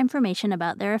share information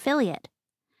about their affiliate.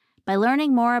 By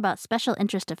learning more about Special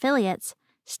Interest Affiliates,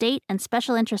 state and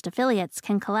Special Interest Affiliates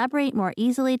can collaborate more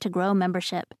easily to grow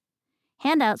membership.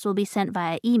 Handouts will be sent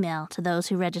via email to those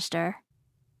who register.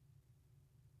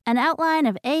 An outline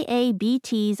of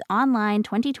AABT's online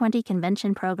 2020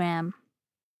 convention program.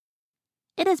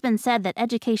 It has been said that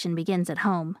education begins at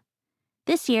home.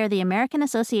 This year, the American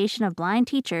Association of Blind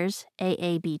Teachers,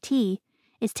 AABT,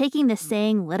 is taking this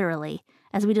saying literally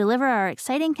as we deliver our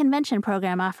exciting convention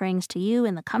program offerings to you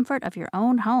in the comfort of your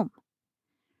own home.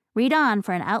 Read on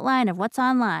for an outline of what's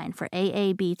online for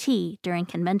AABT during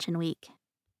Convention Week.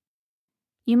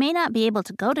 You may not be able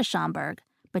to go to Schaumburg,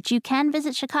 but you can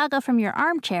visit Chicago from your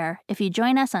armchair if you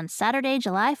join us on Saturday,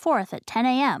 July 4th at 10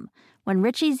 a.m., when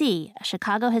Richie Z, a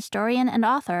Chicago historian and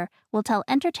author, will tell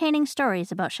entertaining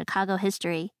stories about Chicago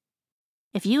history.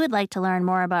 If you would like to learn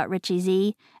more about Richie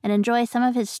Z and enjoy some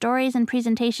of his stories and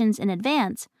presentations in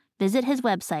advance, visit his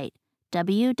website,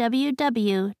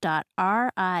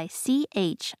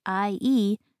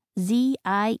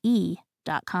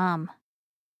 www.richiezie.com.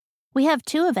 We have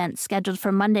 2 events scheduled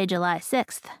for Monday, July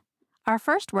 6th. Our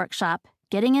first workshop,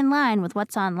 Getting in Line with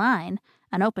What's Online,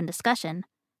 an open discussion,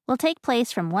 will take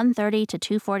place from 1:30 to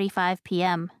 2:45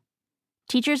 p.m.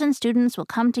 Teachers and students will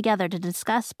come together to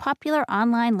discuss popular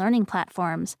online learning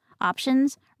platforms,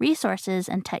 options, resources,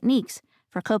 and techniques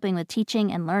for coping with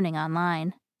teaching and learning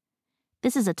online.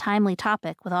 This is a timely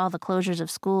topic with all the closures of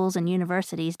schools and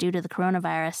universities due to the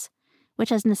coronavirus, which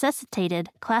has necessitated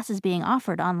classes being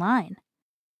offered online.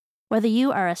 Whether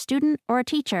you are a student or a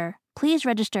teacher, please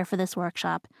register for this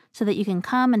workshop so that you can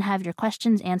come and have your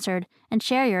questions answered and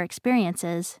share your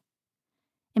experiences.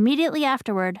 Immediately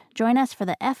afterward, join us for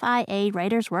the FIA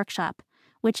Writers Workshop,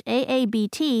 which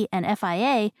AABT and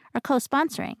FIA are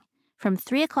co-sponsoring, from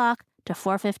 3 o'clock to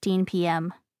 4:15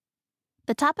 p.m.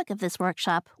 The topic of this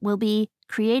workshop will be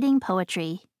Creating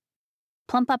Poetry.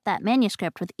 Plump up that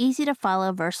manuscript with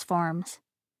easy-to-follow verse forms.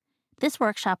 This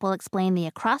workshop will explain the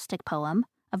acrostic poem,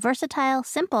 a versatile,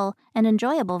 simple, and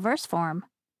enjoyable verse form.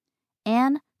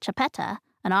 Anne Chapetta,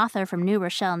 an author from New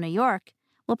Rochelle, New York,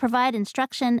 will provide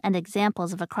instruction and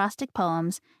examples of acrostic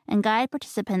poems and guide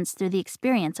participants through the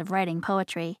experience of writing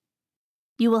poetry.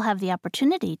 You will have the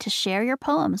opportunity to share your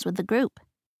poems with the group.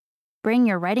 Bring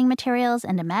your writing materials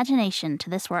and imagination to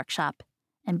this workshop,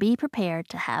 and be prepared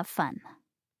to have fun.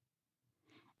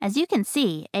 As you can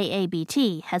see,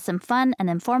 AABT has some fun and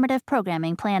informative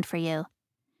programming planned for you.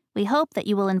 We hope that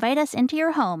you will invite us into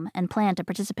your home and plan to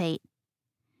participate.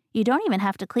 You don't even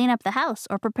have to clean up the house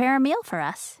or prepare a meal for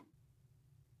us.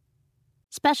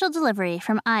 Special delivery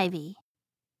from Ivy.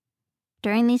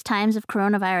 During these times of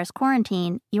coronavirus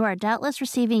quarantine, you are doubtless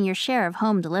receiving your share of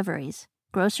home deliveries,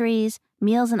 groceries,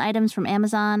 meals and items from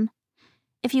Amazon.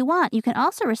 If you want, you can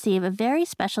also receive a very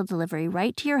special delivery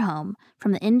right to your home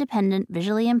from the Independent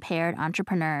Visually Impaired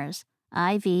Entrepreneurs,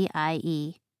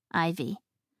 IVIE, Ivy,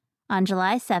 on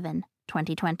July 7,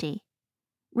 2020.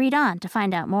 Read on to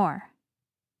find out more.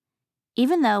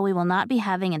 Even though we will not be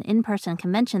having an in-person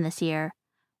convention this year,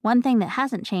 one thing that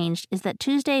hasn't changed is that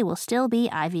Tuesday will still be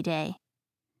Ivy Day.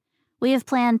 We have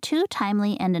planned 2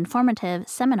 timely and informative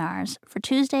seminars for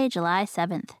Tuesday, July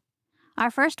 7th. Our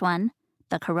first one,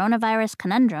 The Coronavirus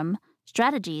Conundrum,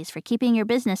 Strategies for Keeping Your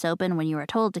Business Open When You Are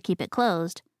Told to Keep It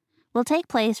Closed, will take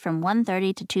place from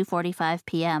 1:30 to 2:45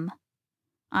 p.m.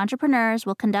 Entrepreneurs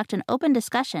will conduct an open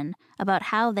discussion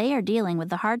about how they are dealing with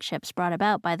the hardships brought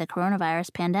about by the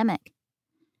coronavirus pandemic.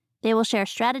 They will share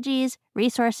strategies,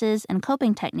 resources, and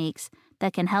coping techniques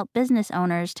that can help business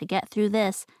owners to get through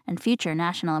this and future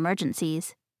national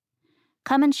emergencies.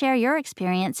 Come and share your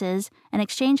experiences and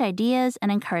exchange ideas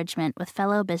and encouragement with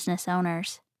fellow business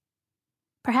owners.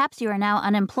 Perhaps you are now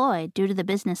unemployed due to the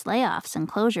business layoffs and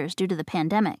closures due to the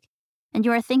pandemic, and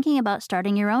you are thinking about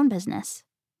starting your own business.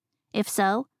 If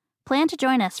so, plan to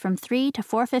join us from 3 to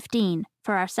 4:15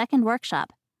 for our second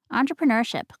workshop,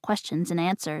 Entrepreneurship Questions and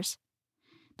Answers.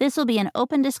 This will be an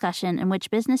open discussion in which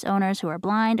business owners who are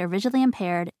blind or visually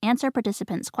impaired answer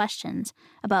participants' questions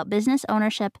about business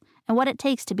ownership and what it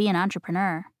takes to be an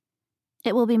entrepreneur.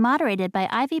 It will be moderated by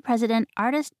Ivy President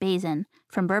Artist Bazin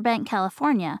from Burbank,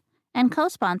 California, and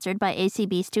co-sponsored by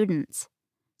ACB students.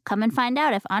 Come and find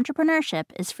out if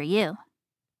entrepreneurship is for you.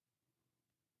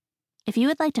 If you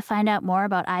would like to find out more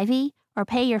about Ivy or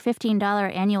pay your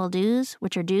 $15 annual dues,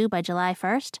 which are due by July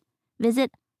 1st, visit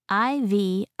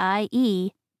ivie-acb.org.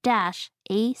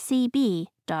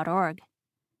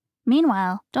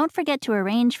 Meanwhile, don't forget to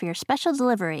arrange for your special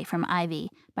delivery from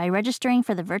Ivy by registering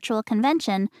for the virtual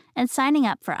convention and signing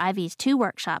up for Ivy's 2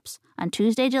 workshops on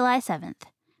Tuesday, July 7th.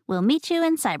 We'll meet you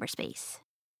in cyberspace.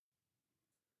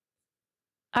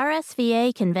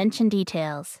 RSVA Convention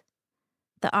Details.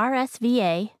 The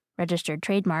RSVA, registered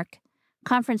trademark,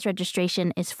 conference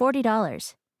registration is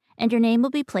 $40, and your name will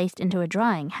be placed into a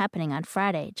drawing happening on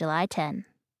Friday, July 10.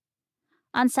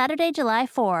 On Saturday, July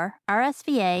 4,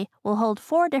 RSVA will hold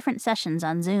 4 different sessions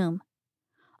on Zoom.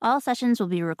 All sessions will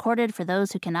be recorded for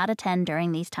those who cannot attend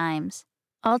during these times.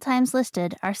 All times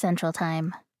listed are Central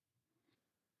Time.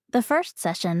 The first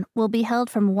session will be held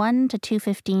from 1 to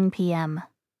 2:15 p.m.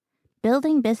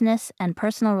 Building Business and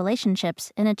Personal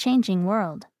Relationships in a Changing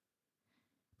World.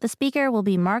 The speaker will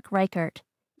be Mark Reichert,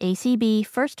 ACB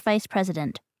First Vice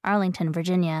President, Arlington,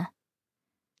 Virginia.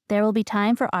 There will be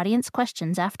time for audience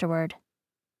questions afterward.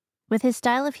 With his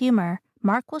style of humor,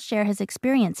 Mark will share his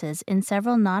experiences in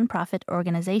several nonprofit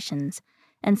organizations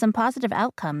and some positive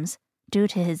outcomes due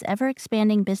to his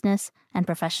ever-expanding business and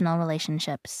professional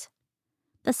relationships.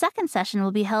 The second session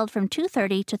will be held from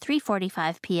 2:30 to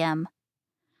 3:45 p.m.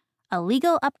 a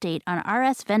legal update on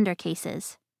RS vendor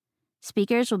cases.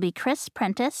 Speakers will be Chris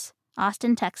Prentice,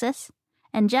 Austin, Texas,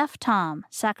 and Jeff Tom,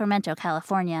 Sacramento,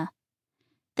 California.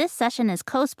 This session is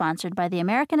co-sponsored by the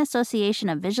American Association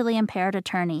of Visually Impaired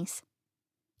Attorneys.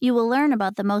 You will learn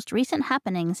about the most recent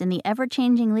happenings in the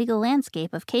ever-changing legal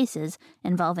landscape of cases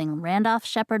involving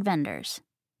Randolph-Sheppard vendors.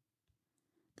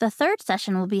 The third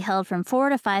session will be held from 4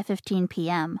 to 5:15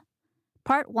 p.m.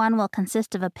 Part 1 will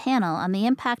consist of a panel on the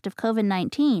impact of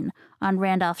COVID-19 on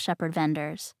Randolph-Sheppard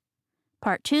vendors.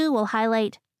 Part 2 will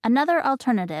highlight another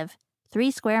alternative,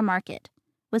 3 Square Market,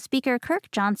 with speaker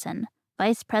Kirk Johnson,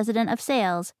 Vice President of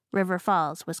Sales, River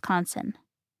Falls, Wisconsin.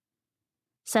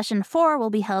 Session 4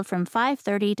 will be held from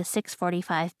 5:30 to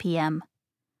 6:45 p.m.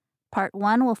 Part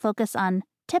 1 will focus on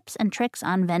tips and tricks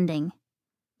on vending.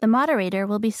 The moderator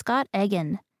will be Scott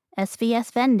Egan,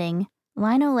 SVS Vending,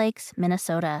 Lino Lakes,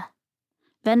 Minnesota.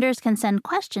 Vendors can send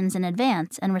questions in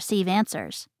advance and receive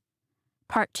answers.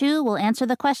 Part 2 will answer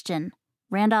the question,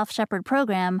 Randolph-Sheppard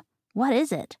program, what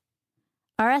is it?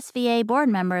 RSVA board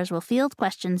members will field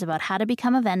questions about how to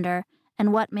become a vendor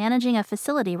and what managing a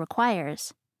facility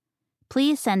requires.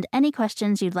 Please send any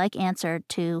questions you'd like answered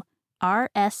to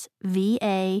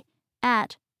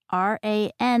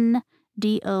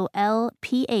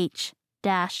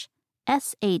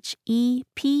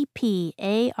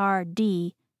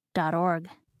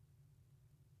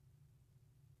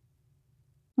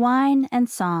Wine and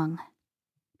Song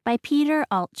by Peter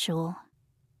Altschul.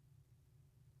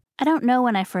 I don't know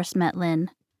when I first met Lynn,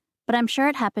 but I'm sure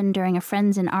it happened during a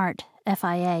Friends in Art,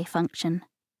 FIA, function.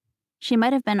 She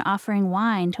might have been offering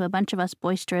wine to a bunch of us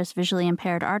boisterous visually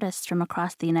impaired artists from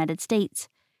across the United States,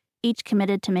 each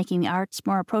committed to making the arts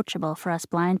more approachable for us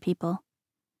blind people.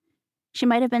 She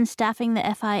might have been staffing the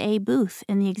FIA booth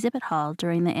in the exhibit hall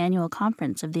during the annual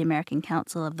conference of the American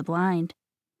Council of the Blind.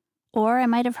 Or I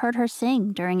might have heard her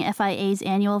sing during FIA's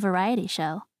annual variety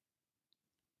show.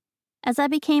 As I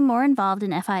became more involved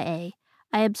in FIA,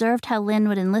 I observed how Lynn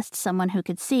would enlist someone who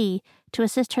could see to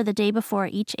assist her the day before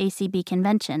each ACB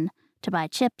convention to buy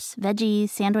chips, veggies,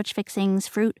 sandwich fixings,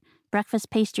 fruit, breakfast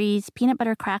pastries, peanut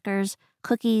butter crackers,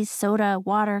 cookies, soda,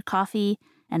 water, coffee,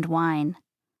 and wine.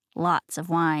 Lots of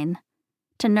wine.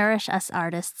 To nourish us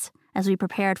artists as we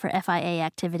prepared for FIA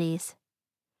activities.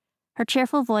 Her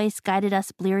cheerful voice guided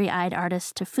us bleary-eyed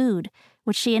artists to food,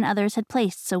 which she and others had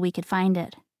placed so we could find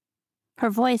it. Her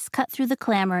voice cut through the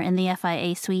clamor in the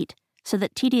FIA suite so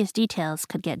that tedious details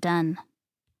could get done.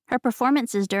 Her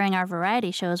performances during our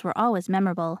variety shows were always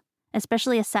memorable,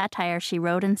 especially a satire she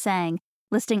wrote and sang,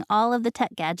 listing all of the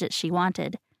tech gadgets she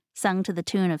wanted, sung to the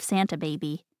tune of Santa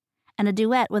Baby, and a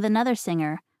duet with another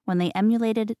singer when they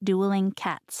emulated dueling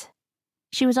cats.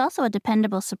 She was also a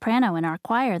dependable soprano in our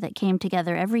choir that came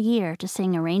together every year to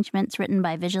sing arrangements written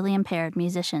by visually impaired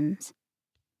musicians.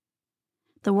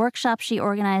 The workshops she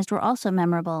organized were also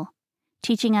memorable,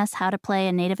 teaching us how to play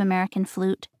a Native American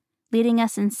flute, leading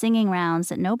us in singing rounds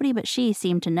that nobody but she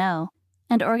seemed to know,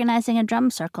 and organizing a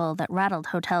drum circle that rattled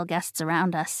hotel guests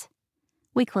around us.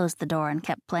 We closed the door and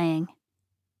kept playing.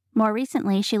 More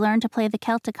recently, she learned to play the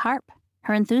Celtic harp,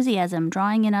 her enthusiasm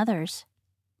drawing in others.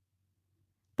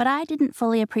 But I didn't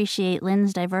fully appreciate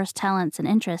Lynn's diverse talents and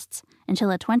interests until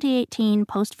a 2018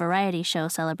 post-variety show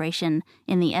celebration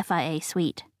in the FIA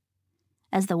suite.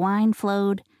 As the wine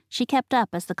flowed, she kept up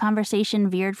as the conversation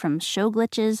veered from show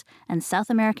glitches and South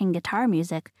American guitar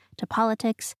music to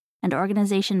politics and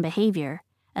organization behavior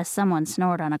as someone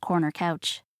snored on a corner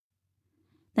couch.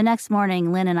 The next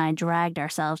morning, Lynn and I dragged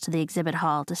ourselves to the exhibit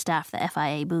hall to staff the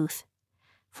FIA booth.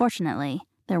 Fortunately,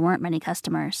 there weren't many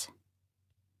customers.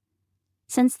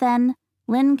 Since then,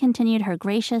 Lynn continued her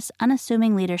gracious,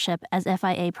 unassuming leadership as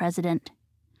FIA president.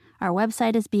 Our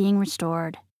website is being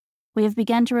restored. We have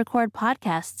begun to record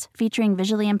podcasts featuring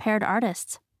visually impaired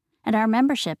artists, and our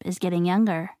membership is getting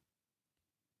younger.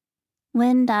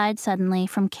 Lynn died suddenly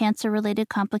from cancer-related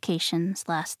complications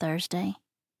last Thursday.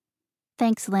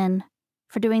 Thanks, Lynn,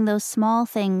 for doing those small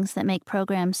things that make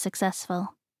programs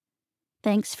successful.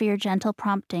 Thanks for your gentle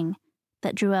prompting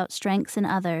that drew out strengths in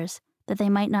others that they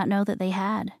might not know that they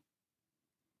had.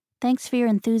 Thanks for your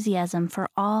enthusiasm for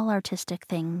all artistic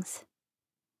things.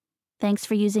 Thanks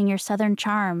for using your Southern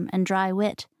charm and dry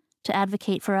wit to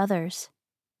advocate for others.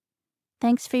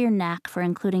 Thanks for your knack for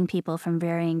including people from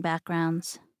varying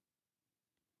backgrounds.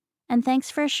 And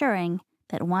thanks for assuring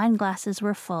that wine glasses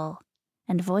were full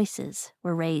and voices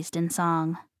were raised in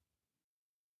song.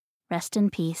 Rest in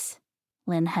peace,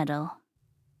 Lynn Heddle.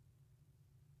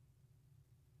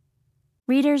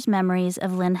 Reader's Memories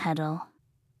of Lynn Heddle.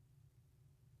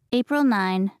 April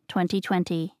 9,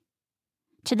 2020.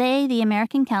 Today, the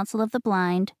American Council of the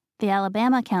Blind, the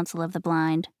Alabama Council of the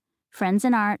Blind, Friends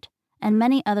in Art, and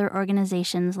many other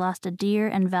organizations lost a dear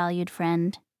and valued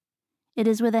friend. It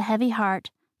is with a heavy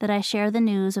heart that I share the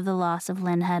news of the loss of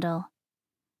Lynn Heddle.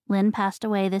 Lynn passed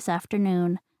away this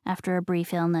afternoon after a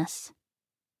brief illness.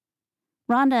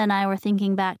 Rhonda and I were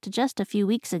thinking back to just a few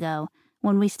weeks ago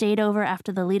when we stayed over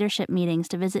after the leadership meetings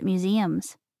to visit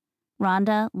museums.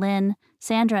 Rhonda, Lynn,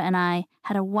 Sandra, and I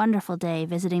had a wonderful day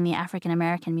visiting the African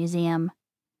American Museum.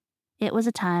 It was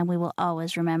a time we will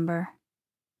always remember.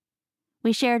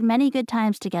 We shared many good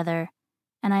times together,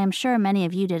 and I am sure many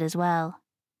of you did as well.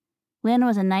 Lynn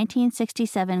was a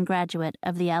 1967 graduate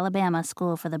of the Alabama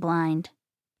School for the Blind.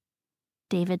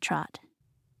 David Trott.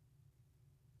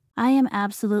 I am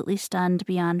absolutely stunned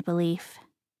beyond belief.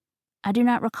 I do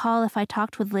not recall if I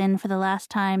talked with Lynn for the last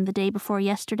time the day before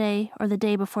yesterday or the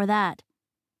day before that,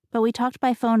 but we talked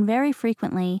by phone very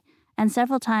frequently and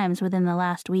several times within the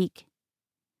last week.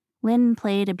 Lynn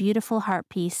played a beautiful harp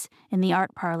piece in the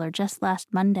art parlor just last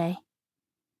Monday.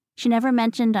 She never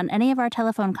mentioned on any of our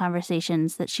telephone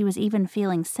conversations that she was even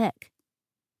feeling sick.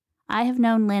 I have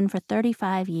known Lynn for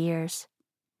 35 years.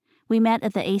 We met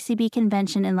at the ACB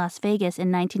convention in Las Vegas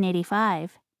in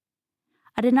 1985.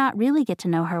 I did not really get to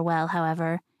know her well,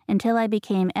 however, until I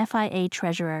became FIA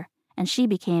treasurer and she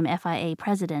became FIA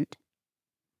president.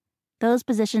 Those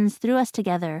positions threw us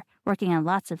together, working on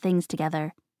lots of things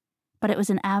together, but it was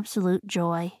an absolute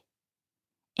joy.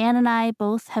 Anne and I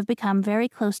both have become very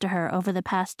close to her over the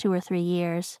past 2 or 3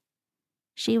 years.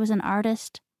 She was an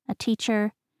artist, a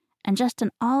teacher, and just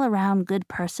an all-around good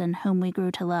person whom we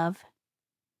grew to love.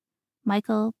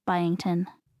 Michael Byington.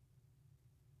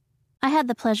 I had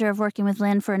the pleasure of working with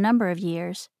Lynn for a number of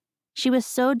years. She was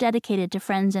so dedicated to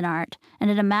Friends in Art and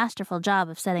did a masterful job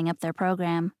of setting up their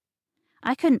program.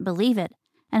 I couldn't believe it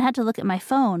and had to look at my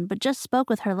phone, but just spoke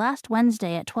with her last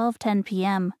Wednesday at 12:10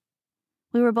 p.m.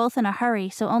 We were both in a hurry,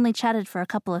 so only chatted for a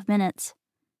couple of minutes.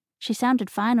 She sounded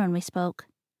fine when we spoke.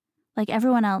 Like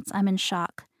everyone else, I'm in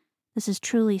shock. This is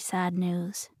truly sad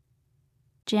news.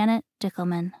 Janet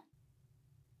Dickelman.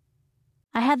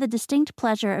 I had the distinct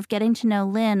pleasure of getting to know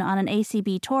Lynn on an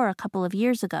ACB tour a couple of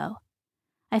years ago.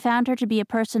 I found her to be a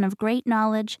person of great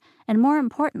knowledge and, more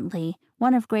importantly,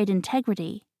 one of great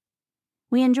integrity.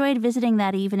 We enjoyed visiting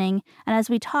that evening, and as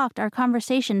we talked, our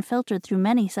conversation filtered through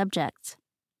many subjects.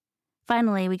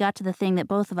 Finally, we got to the thing that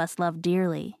both of us loved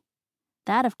dearly.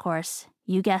 That, of course,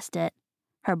 you guessed it,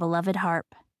 her beloved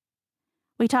harp.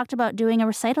 We talked about doing a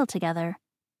recital together,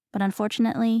 but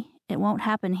unfortunately, it won't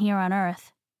happen here on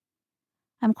Earth.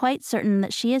 I'm quite certain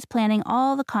that she is planning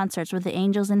all the concerts with the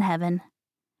angels in heaven.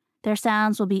 Their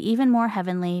sounds will be even more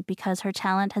heavenly because her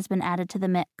talent has been added to the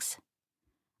mix.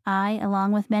 I,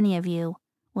 along with many of you,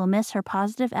 will miss her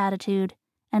positive attitude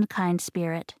and kind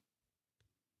spirit.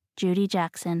 Judy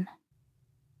Jackson.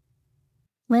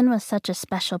 Lynn was such a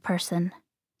special person.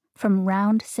 From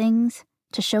round sings,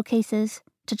 to showcases,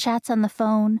 to chats on the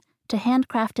phone, to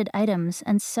handcrafted items,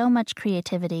 and so much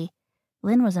creativity,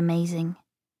 Lynn was amazing.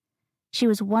 She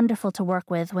was wonderful to work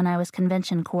with when I was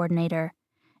convention coordinator,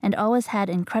 and always had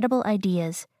incredible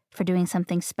ideas for doing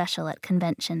something special at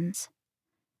conventions.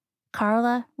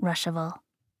 Carla Ruschival.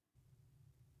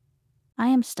 I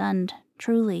am stunned,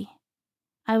 truly.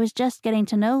 I was just getting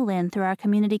to know Lynn through our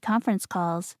community conference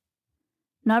calls.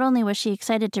 Not only was she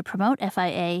excited to promote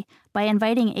FIA by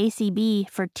inviting ACB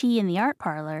for tea in the art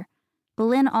parlor, but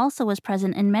Lynn also was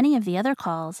present in many of the other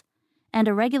calls, and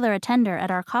a regular attender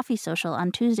at our coffee social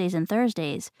on Tuesdays and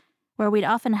Thursdays, where we'd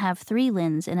often have 3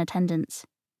 Lynns in attendance.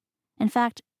 In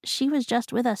fact, she was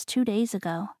just with us 2 days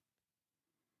ago.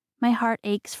 My heart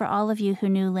aches for all of you who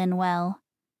knew Lynn well.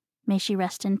 May she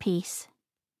rest in peace.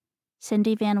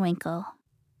 Cindy Van Winkle.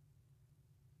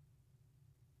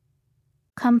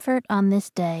 Comfort on this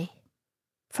day.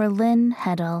 For Lynn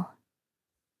Heddle.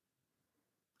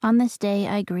 On this day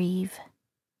I grieve,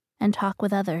 and talk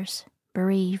with others,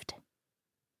 bereaved.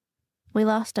 We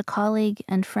lost a colleague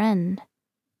and friend,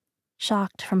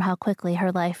 shocked from how quickly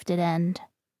her life did end.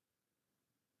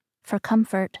 For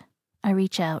comfort, I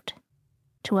reach out.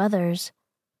 To others,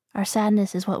 our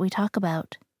sadness is what we talk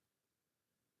about.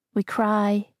 We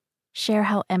cry, share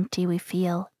how empty we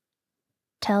feel,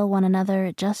 tell one another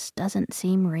it just doesn't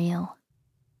seem real.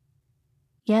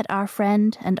 Yet our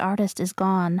friend and artist is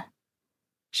gone.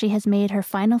 She has made her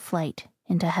final flight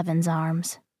into heaven's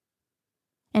arms.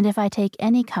 And if I take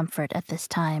any comfort at this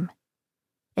time,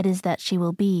 it is that she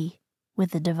will be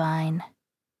with the divine.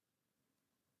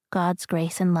 God's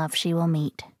grace and love she will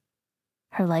meet,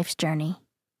 her life's journey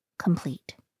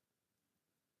complete.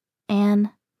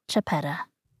 Anne Chapetta.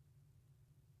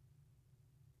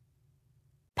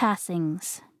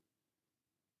 Passings.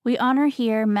 We honor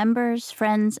here members,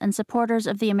 friends, and supporters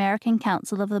of the American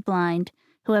Council of the Blind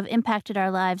who have impacted our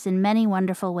lives in many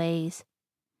wonderful ways.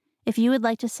 If you would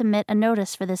like to submit a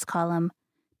notice for this column,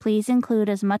 please include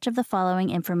as much of the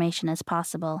following information as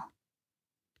possible.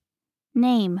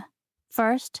 Name,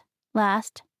 first,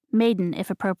 last, maiden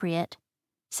if appropriate,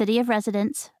 city of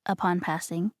residence upon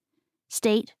passing,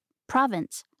 state,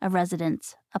 province of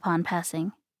residence upon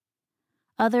passing,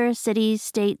 other cities,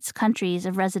 states, countries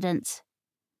of residence,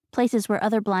 places where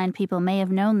other blind people may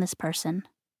have known this person,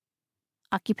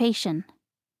 occupation,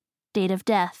 date of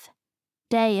death,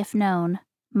 day if known,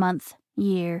 month,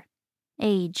 year,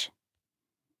 age,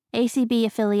 ACB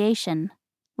affiliation,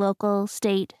 local,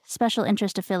 state, special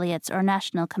interest affiliates, or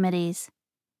national committees.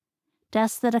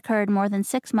 Deaths that occurred more than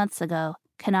 6 months ago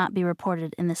cannot be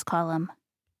reported in this column.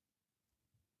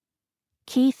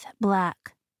 Keith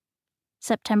Black,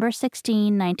 September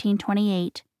 16,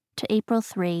 1928 to April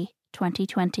 3,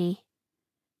 2020.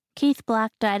 Keith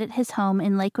Black died at his home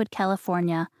in Lakewood,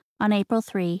 California on April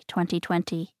 3,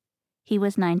 2020. He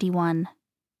was 91.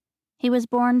 He was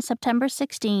born September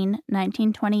 16,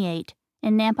 1928,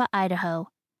 in Nampa, Idaho,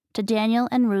 to Daniel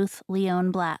and Ruth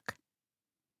Leone Black.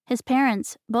 His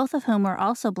parents, both of whom were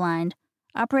also blind,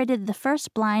 operated the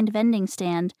first blind vending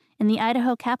stand in the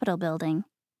Idaho Capitol building.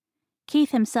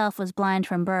 Keith himself was blind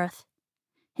from birth.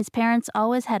 His parents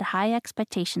always had high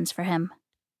expectations for him.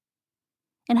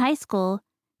 In high school,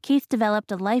 Keith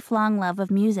developed a lifelong love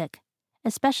of music,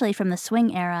 especially from the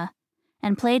swing era,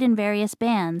 and played in various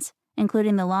bands,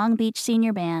 including the Long Beach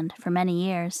Senior Band, for many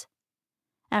years.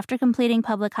 After completing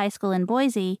public high school in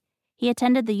Boise, he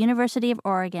attended the University of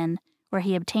Oregon, where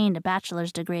he obtained a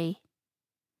bachelor's degree.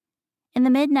 In the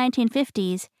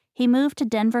mid-1950s, he moved to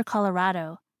Denver,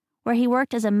 Colorado, where he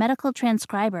worked as a medical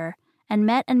transcriber and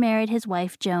met and married his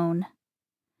wife, Joan.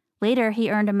 Later,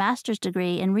 he earned a master's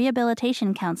degree in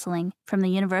rehabilitation counseling from the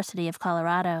University of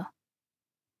Colorado.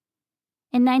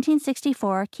 In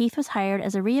 1964, Keith was hired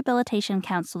as a rehabilitation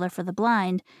counselor for the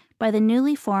blind by the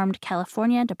newly formed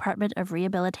California Department of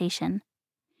Rehabilitation.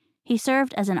 He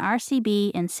served as an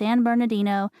RCB in San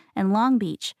Bernardino and Long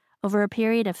Beach over a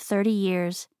period of 30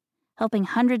 years, helping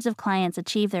hundreds of clients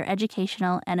achieve their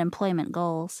educational and employment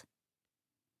goals.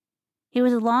 He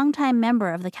was a longtime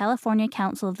member of the California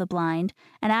Council of the Blind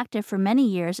and active for many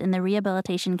years in the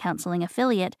Rehabilitation Counseling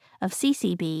affiliate of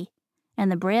CCB and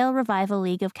the Braille Revival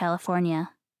League of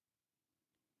California.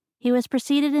 He was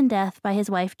preceded in death by his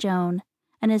wife Joan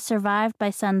and is survived by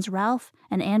sons Ralph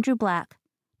and Andrew Black,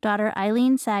 daughter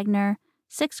Eileen Sagner,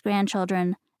 6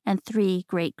 grandchildren, and 3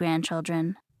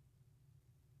 great-grandchildren.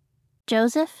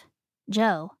 Joseph,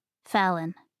 Joe,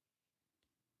 Fallon.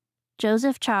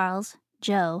 Joseph Charles,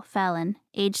 Joe, Fallon,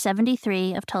 age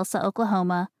 73, of Tulsa,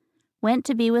 Oklahoma, went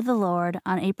to be with the Lord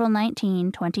on April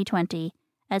 19, 2020,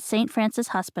 at St. Francis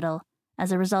Hospital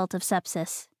as a result of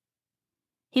sepsis.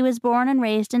 He was born and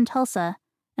raised in Tulsa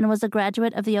and was a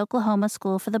graduate of the Oklahoma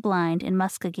School for the Blind in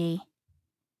Muskogee.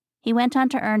 He went on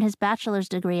to earn his bachelor's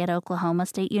degree at Oklahoma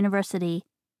State University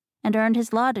and earned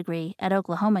his law degree at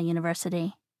Oklahoma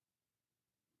University.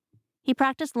 He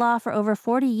practiced law for over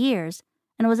 40 years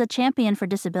and was a champion for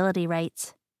disability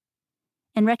rights.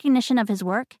 In recognition of his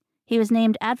work, he was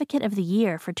named Advocate of the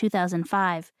Year for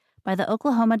 2005 by the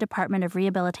Oklahoma Department of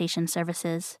Rehabilitation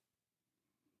Services.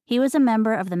 He was a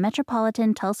member of the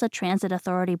Metropolitan Tulsa Transit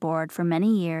Authority Board for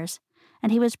many years,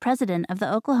 and he was president of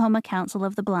the Oklahoma Council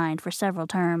of the Blind for several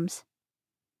terms.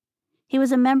 He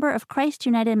was a member of Christ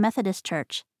United Methodist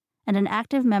Church and an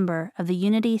active member of the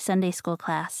Unity Sunday School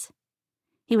class.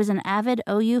 He was an avid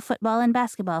OU football and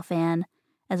basketball fan,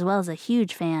 as well as a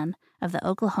huge fan of the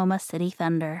Oklahoma City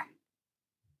Thunder.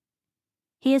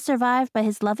 He is survived by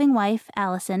his loving wife,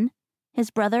 Allison,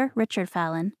 his brother, Richard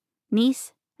Fallon,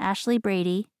 niece, Ashley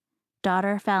Brady,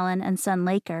 daughter, Fallon, and son,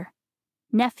 Laker,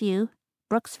 nephew,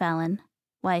 Brooks Fallon,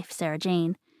 wife, Sarah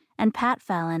Jane, and Pat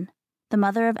Fallon, the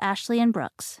mother of Ashley and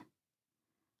Brooks.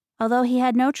 Although he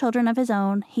had no children of his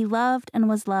own, he loved and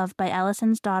was loved by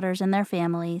Allison's daughters and their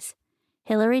families,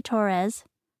 Hillary Torres,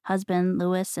 husband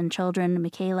Louis and children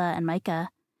Michaela and Micah,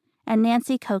 and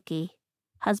Nancy Koke,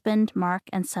 husband Mark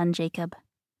and son Jacob.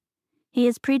 He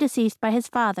is predeceased by his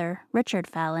father, Richard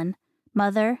Fallon,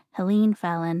 mother, Helene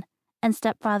Fallon, and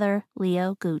stepfather,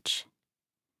 Leo Gooch.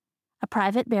 A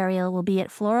private burial will be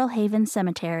at Floral Haven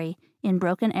Cemetery in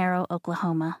Broken Arrow,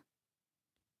 Oklahoma.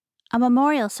 A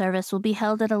memorial service will be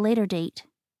held at a later date.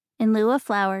 In lieu of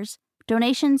flowers,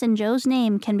 donations in Joe's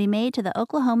name can be made to the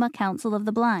Oklahoma Council of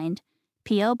the Blind,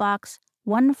 P.O. Box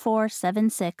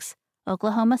 1476,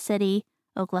 Oklahoma City,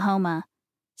 Oklahoma,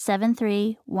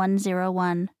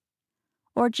 73101,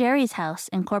 or Jerry's House,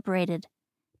 Incorporated,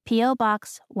 P.O.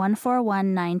 Box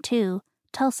 14192,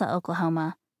 Tulsa,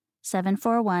 Oklahoma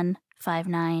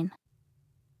 74159.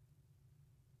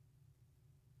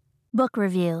 Book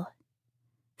Review: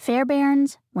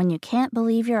 Fairbairn's When You Can't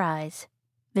Believe Your Eyes,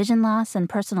 Vision Loss and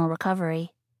Personal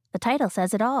Recovery. The title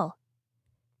says it all.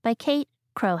 By Kate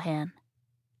Crohan.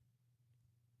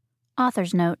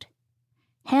 Author's note: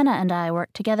 Hannah and I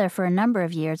worked together for a number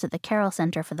of years at the Carroll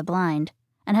Center for the Blind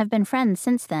and have been friends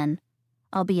since then,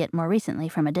 albeit more recently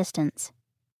from a distance.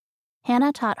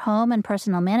 Hannah taught home and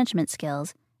personal management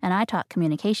skills, and I taught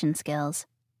communication skills.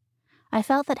 I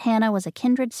felt that Hannah was a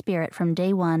kindred spirit from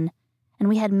day one, and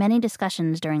we had many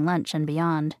discussions during lunch and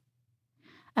beyond.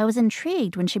 I was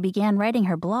intrigued when she began writing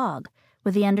her blog,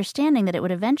 with the understanding that it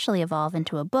would eventually evolve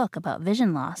into a book about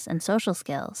vision loss and social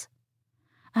skills.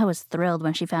 I was thrilled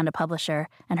when she found a publisher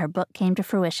and her book came to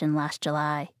fruition last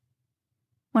July.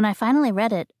 When I finally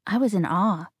read it, I was in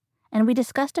awe, and we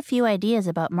discussed a few ideas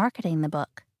about marketing the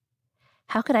book.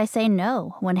 How could I say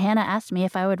no when Hannah asked me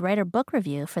if I would write a book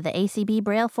review for the ACB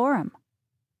Braille Forum?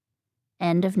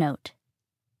 End of note.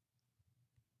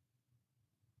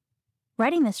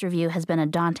 Writing this review has been a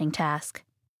daunting task.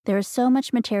 There is so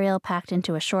much material packed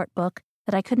into a short book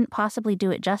that I couldn't possibly do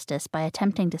it justice by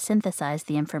attempting to synthesize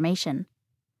the information.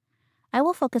 I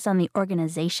will focus on the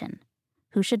organization,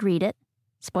 who should read it,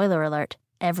 spoiler alert,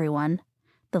 everyone,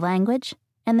 the language,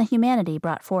 and the humanity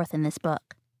brought forth in this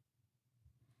book.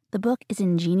 The book is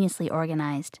ingeniously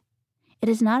organized. It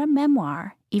is not a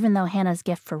memoir, even though Hannah's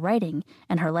gift for writing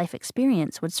and her life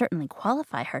experience would certainly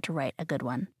qualify her to write a good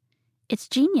one. Its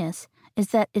genius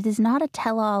is that it is not a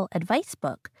tell-all advice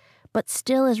book, but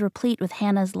still is replete with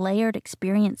Hannah's layered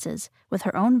experiences with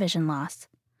her own vision loss,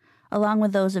 along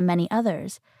with those of many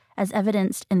others, as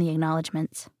evidenced in the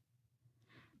acknowledgments.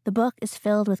 The book is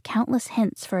filled with countless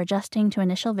hints for adjusting to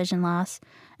initial vision loss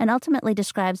and ultimately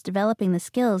describes developing the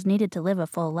skills needed to live a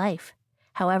full life,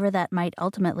 however that might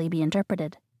ultimately be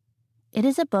interpreted. It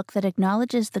is a book that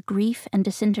acknowledges the grief and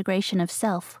disintegration of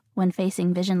self when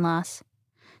facing vision loss,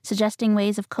 suggesting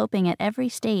ways of coping at every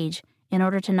stage in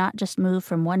order to not just move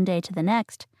from one day to the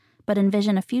next, but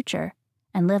envision a future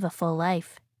and live a full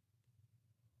life.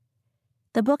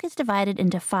 The book is divided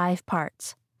into 5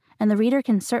 parts, and the reader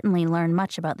can certainly learn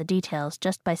much about the details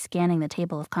just by scanning the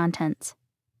table of contents.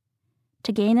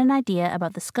 To gain an idea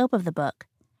about the scope of the book,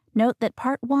 note that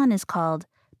Part 1 is called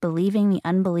Believing the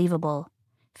Unbelievable,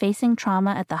 Facing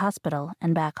Trauma at the Hospital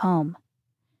and Back Home,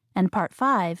 and Part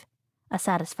 5, A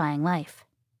Satisfying Life.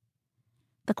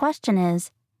 The question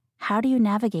is, how do you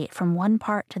navigate from one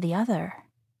part to the other?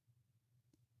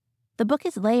 The book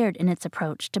is layered in its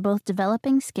approach to both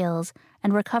developing skills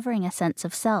and recovering a sense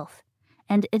of self,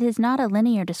 and it is not a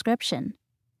linear description.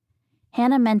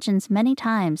 Hannah mentions many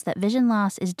times that vision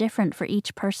loss is different for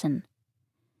each person.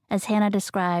 As Hannah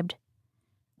described,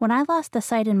 "When I lost the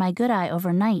sight in my good eye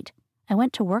overnight, I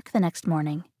went to work the next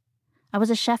morning. I was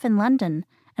a chef in London,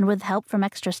 and with help from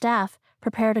extra staff,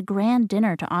 prepared a grand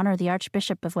dinner to honor the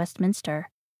Archbishop of Westminster.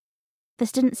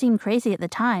 This didn't seem crazy at the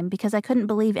time because I couldn't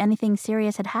believe anything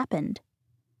serious had happened.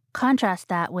 Contrast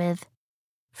that with,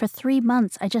 for 3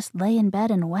 months I just lay in bed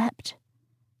and wept.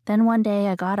 Then one day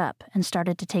I got up and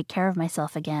started to take care of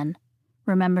myself again,"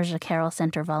 remembers a Carroll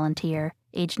Center volunteer,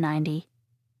 age 90.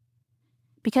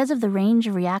 Because of the range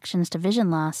of reactions to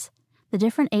vision loss, the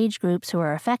different age groups who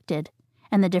are affected,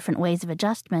 and the different ways of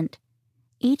adjustment,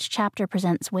 each chapter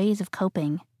presents ways of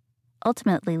coping,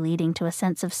 ultimately leading to a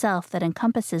sense of self that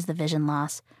encompasses the vision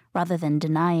loss rather than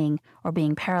denying or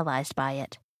being paralyzed by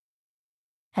it.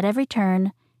 At every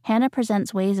turn, Hannah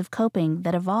presents ways of coping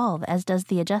that evolve as does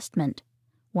the adjustment,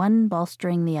 one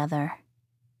bolstering the other.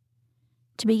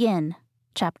 To begin,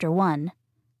 Chapter 1,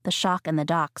 The Shock and the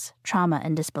Docks, Trauma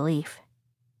and Disbelief.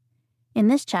 In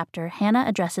this chapter, Hannah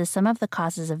addresses some of the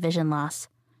causes of vision loss,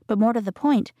 but more to the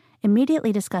point,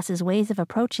 immediately discusses ways of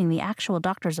approaching the actual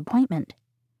doctor's appointment,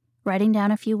 writing down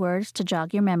a few words to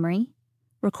jog your memory,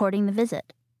 recording the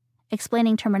visit,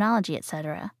 explaining terminology,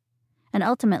 etc., and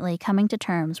ultimately coming to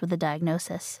terms with the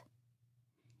diagnosis.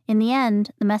 In the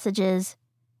end, the message is,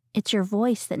 it's your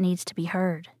voice that needs to be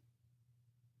heard.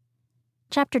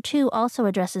 Chapter 2 also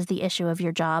addresses the issue of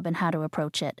your job and how to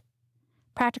approach it.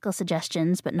 Practical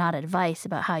suggestions, but not advice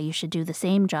about how you should do the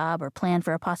same job or plan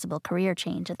for a possible career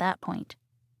change at that point.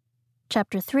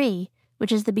 Chapter 3,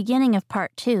 which is the beginning of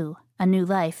Part 2, A New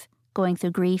Life, Going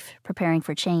Through Grief, Preparing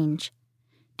for Change,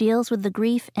 deals with the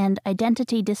grief and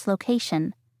identity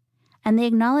dislocation, and the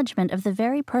acknowledgement of the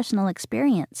very personal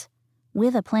experience,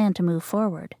 with a plan to move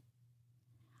forward.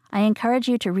 I encourage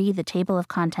you to read the table of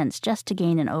contents just to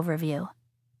gain an overview.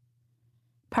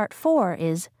 Part 4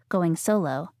 is Going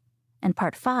Solo, and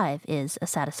Part 5 is A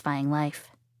Satisfying Life.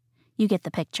 You get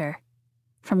the picture.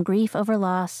 From grief over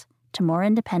loss, to more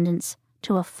independence,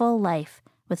 to a full life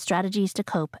with strategies to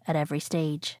cope at every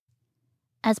stage.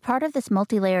 As part of this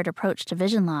multi-layered approach to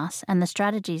vision loss and the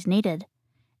strategies needed,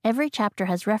 every chapter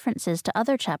has references to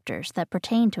other chapters that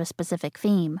pertain to a specific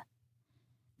theme.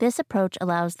 This approach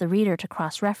allows the reader to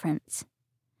cross-reference.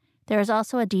 There is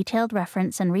also a detailed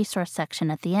reference and resource section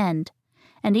at the end,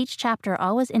 and each chapter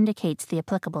always indicates the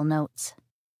applicable notes.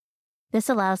 This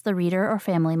allows the reader or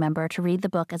family member to read the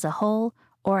book as a whole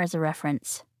or as a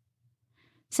reference.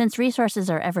 Since resources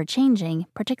are ever-changing,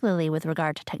 particularly with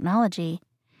regard to technology,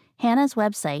 Hannah's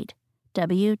website,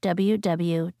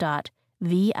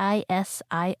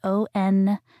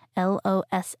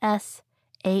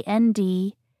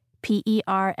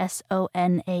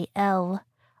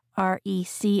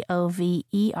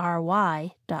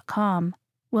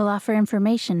 will offer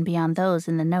information beyond those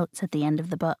in the notes at the end of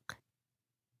the book.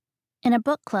 In a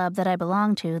book club that I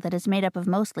belong to that is made up of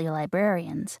mostly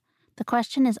librarians, the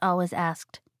question is always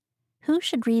asked, who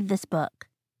should read this book?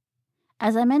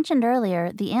 As I mentioned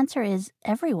earlier, the answer is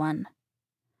everyone.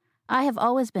 I have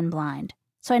always been blind,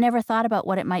 so I never thought about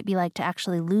what it might be like to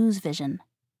actually lose vision.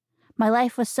 My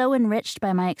life was so enriched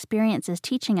by my experiences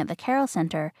teaching at the Carroll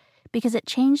Center because it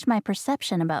changed my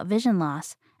perception about vision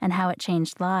loss and how it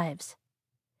changed lives.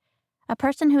 A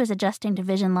person who is adjusting to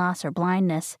vision loss or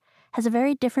blindness has a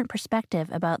very different perspective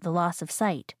about the loss of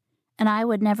sight, and I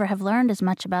would never have learned as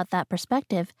much about that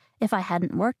perspective if I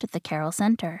hadn't worked at the Carroll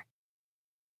Center.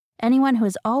 Anyone who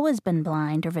has always been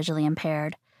blind or visually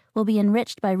impaired will be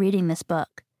enriched by reading this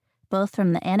book, both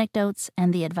from the anecdotes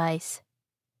and the advice.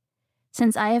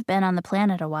 Since I have been on the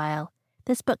planet a while,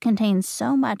 this book contains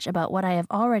so much about what I have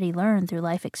already learned through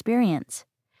life experience.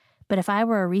 But if I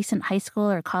were a recent high school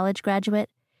or college graduate,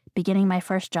 beginning my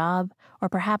first job, or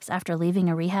perhaps after leaving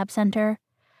a rehab center,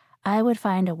 I would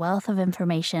find a wealth of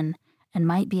information and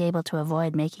might be able to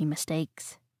avoid making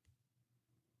mistakes.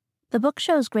 The book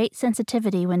shows great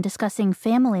sensitivity when discussing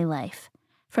family life,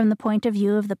 from the point of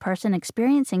view of the person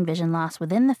experiencing vision loss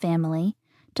within the family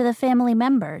to the family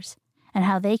members and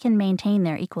how they can maintain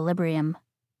their equilibrium.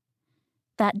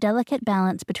 That delicate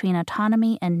balance between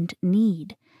autonomy and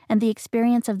need and the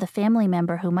experience of the family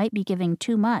member who might be giving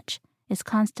too much is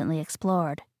constantly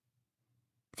explored.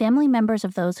 Family members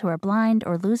of those who are blind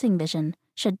or losing vision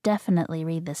should definitely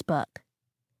read this book.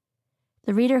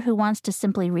 The reader who wants to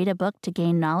simply read a book to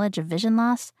gain knowledge of vision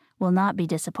loss will not be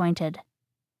disappointed.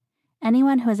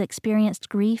 Anyone who has experienced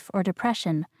grief or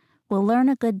depression will learn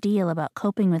a good deal about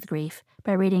coping with grief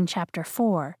by reading Chapter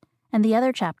 4 and the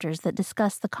other chapters that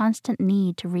discuss the constant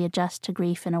need to readjust to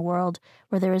grief in a world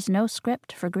where there is no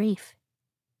script for grief.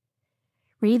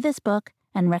 Read this book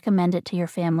and recommend it to your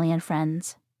family and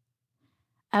friends.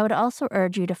 I would also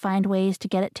urge you to find ways to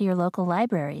get it to your local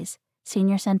libraries,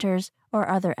 senior centers, or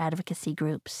other advocacy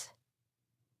groups.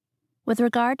 With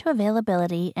regard to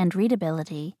availability and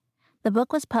readability, the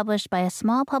book was published by a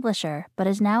small publisher but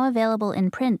is now available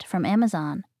in print from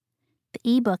Amazon. The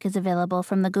e-book is available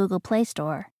from the Google Play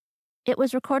Store. It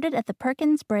was recorded at the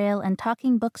Perkins Braille and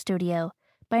Talking Book Studio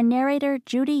by narrator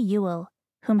Judy Ewell,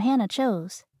 whom Hannah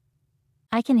chose.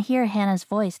 I can hear Hannah's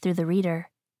voice through the reader.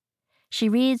 She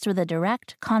reads with a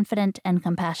direct, confident, and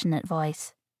compassionate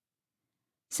voice.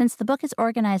 Since the book is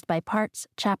organized by parts,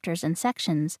 chapters, and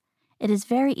sections, it is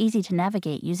very easy to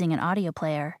navigate using an audio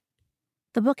player.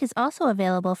 The book is also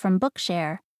available from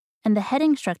Bookshare, and the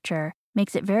heading structure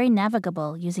makes it very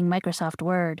navigable using Microsoft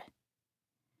Word.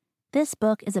 This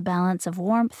book is a balance of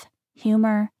warmth,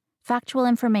 humor, factual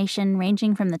information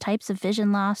ranging from the types of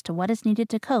vision loss to what is needed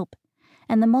to cope,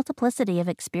 and the multiplicity of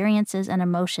experiences and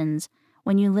emotions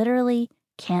when you literally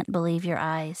can't believe your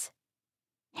eyes.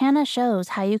 Hannah shows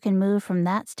how you can move from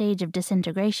that stage of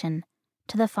disintegration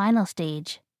to the final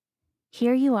stage.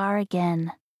 Here you are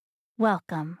again.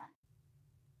 Welcome.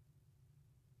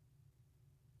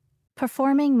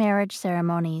 Performing Marriage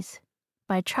Ceremonies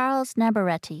by Charles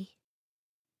Nabaretti.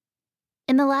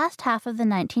 In the last half of the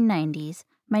 1990s,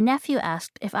 my nephew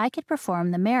asked if I could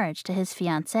perform the marriage to his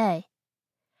fiancée.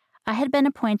 I had been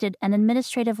appointed an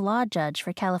administrative law judge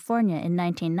for California in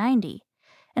 1990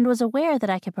 and was aware that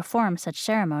I could perform such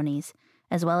ceremonies,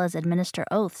 as well as administer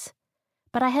oaths,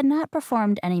 but I had not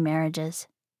performed any marriages.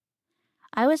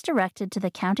 I was directed to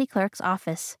the county clerk's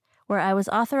office, where I was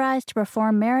authorized to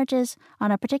perform marriages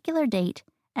on a particular date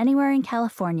anywhere in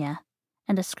California,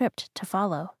 and a script to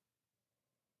follow.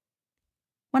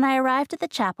 When I arrived at the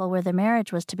chapel where the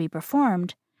marriage was to be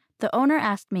performed, the owner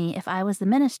asked me if I was the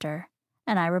minister,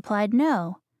 and I replied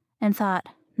no, and thought,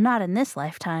 not in this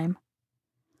lifetime.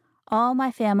 All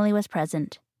my family was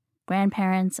present,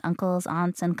 grandparents, uncles,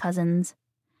 aunts, and cousins.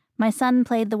 My son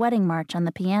played the wedding march on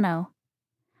the piano.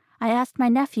 I asked my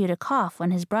nephew to cough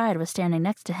when his bride was standing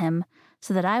next to him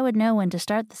so that I would know when to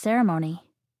start the ceremony.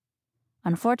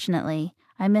 Unfortunately,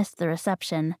 I missed the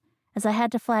reception, as I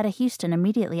had to fly to Houston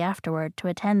immediately afterward to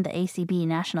attend the ACB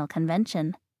National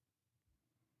Convention.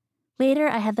 Later,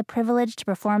 I had the privilege to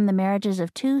perform the marriages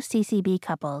of two CCB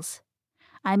couples.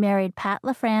 I married Pat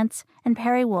LaFrance and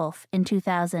Perry Wolfe in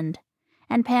 2000,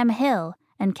 and Pam Hill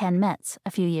and Ken Metz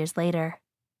a few years later.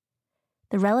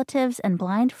 The relatives and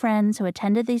blind friends who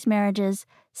attended these marriages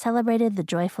celebrated the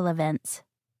joyful events.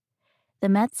 The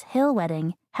Metz-Hill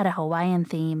wedding had a Hawaiian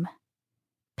theme.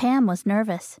 Pam was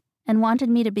nervous and wanted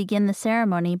me to begin the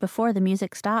ceremony before the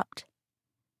music stopped.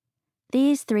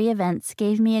 These 3 events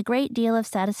gave me a great deal of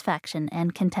satisfaction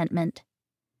and contentment.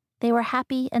 They were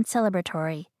happy and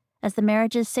celebratory, as the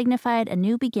marriages signified a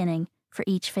new beginning for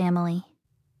each family.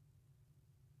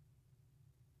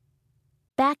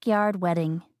 Backyard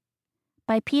Wedding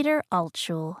by Peter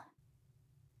Altschul.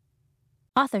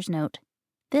 Author's note: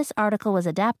 this article was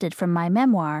adapted from my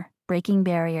memoir, Breaking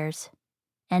Barriers.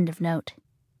 End of note.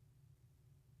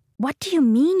 "What do you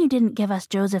mean you didn't give us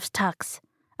Joseph's tux?"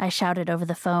 I shouted over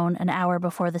the phone an hour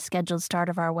before the scheduled start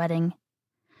of our wedding.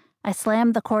 I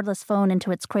slammed the cordless phone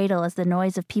into its cradle as the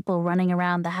noise of people running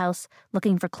around the house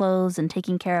looking for clothes and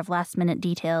taking care of last-minute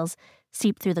details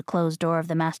seeped through the closed door of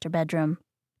the master bedroom.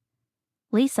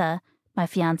 Lisa, my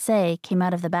fiancée, came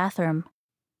out of the bathroom.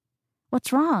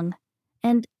 "What's wrong?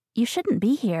 And you shouldn't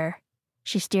be here."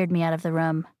 She steered me out of the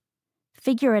room.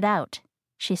 "Figure it out,"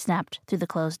 she snapped through the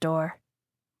closed door.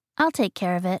 "I'll take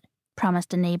care of it,"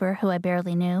 promised a neighbor who I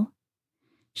barely knew.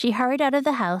 She hurried out of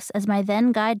the house as my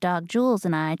then guide dog Jules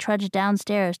and I trudged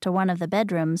downstairs to one of the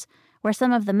bedrooms where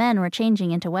some of the men were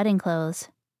changing into wedding clothes.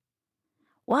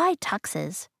 "Why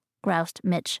tuxes?" groused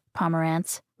Mitch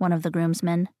Pomerantz, one of the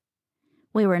groomsmen.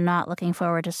 We were not looking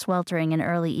forward to sweltering in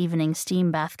early evening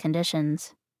steam bath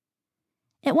conditions.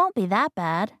 "It won't be that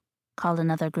bad," called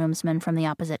another groomsman from the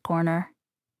opposite corner.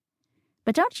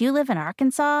 "But don't you live in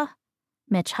Arkansas?"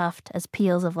 Mitch huffed as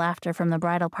peals of laughter from the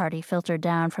bridal party filtered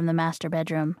down from the master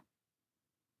bedroom.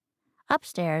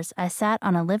 Upstairs, I sat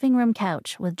on a living room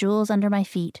couch with Jules under my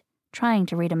feet, trying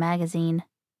to read a magazine.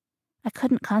 I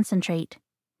couldn't concentrate.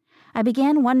 I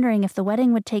began wondering if the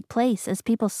wedding would take place as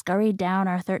people scurried down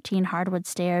our 13 hardwood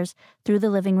stairs through the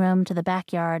living room to the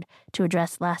backyard to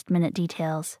address last-minute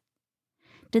details.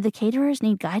 Did the caterers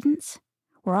need guidance?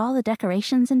 Were all the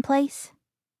decorations in place?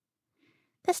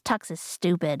 "This tux is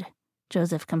stupid,"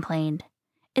 Joseph complained.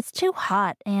 "It's too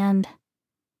hot and—"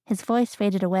 His voice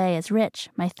faded away as Rich,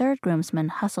 my third groomsman,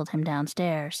 hustled him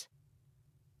downstairs.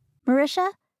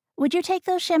 "Marisha, would you take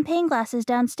those champagne glasses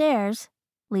downstairs?"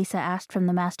 Lisa asked from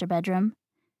the master bedroom.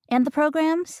 "And the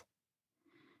programs?"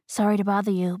 "Sorry to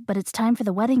bother you, but it's time for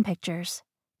the wedding pictures,"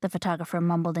 the photographer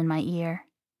mumbled in my ear.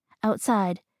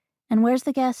 "Outside. And where's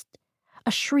the guest?"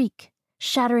 A shriek,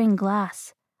 shattering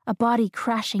glass, a body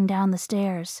crashing down the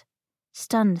stairs.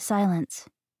 Stunned silence.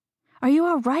 "Are you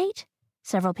all right?"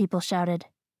 several people shouted.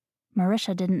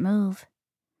 Marisha didn't move.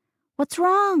 "What's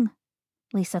wrong?"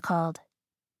 Lisa called.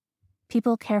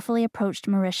 People carefully approached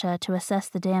Marisha to assess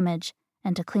the damage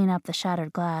and to clean up the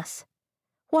shattered glass.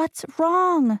 "What's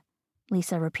wrong?"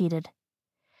 Lisa repeated.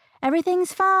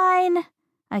 "Everything's fine,"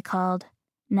 I called,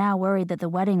 now worried that the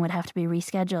wedding would have to be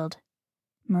rescheduled.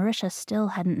 Marisha still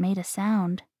hadn't made a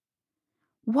sound.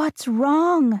 "What's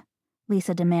wrong?"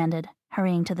 Lisa demanded,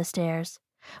 hurrying to the stairs.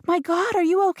 "My God, are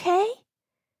you okay?"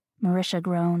 Marisha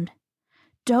groaned.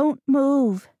 "Don't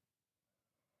move."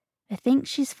 "I think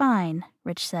she's fine,"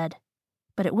 Rich said,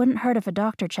 "but it wouldn't hurt if a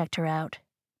doctor checked her out."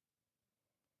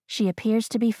 "She appears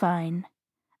to be fine,"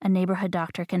 a neighborhood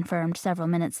doctor confirmed several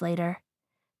minutes later,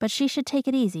 "but she should take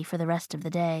it easy for the rest of the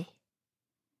day."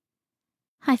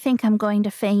 "I think I'm going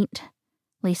to faint,"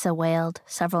 Lisa wailed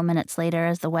several minutes later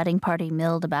as the wedding party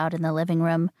milled about in the living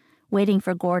room, waiting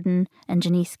for Gordon and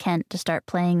Janice Kent to start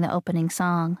playing the opening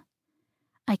song.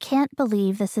 "I can't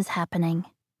believe this is happening,"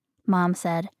 Mom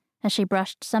said as she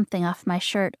brushed something off my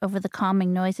shirt over the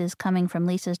calming noises coming from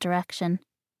Lisa's direction.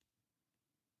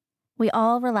 We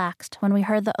all relaxed when we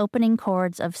heard the opening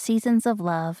chords of Seasons of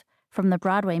Love from the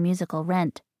Broadway musical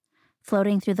Rent,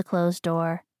 floating through the closed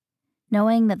door,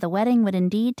 knowing that the wedding would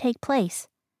indeed take place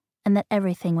and that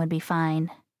everything would be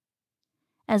fine.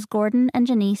 As Gordon and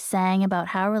Janice sang about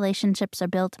how relationships are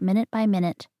built minute by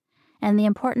minute and the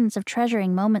importance of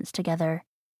treasuring moments together,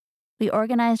 we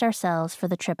organized ourselves for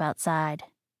the trip outside.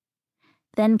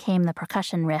 Then came the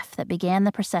percussion riff that began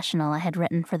the processional I had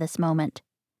written for this moment,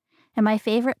 and my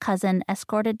favorite cousin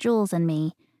escorted Jules and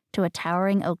me to a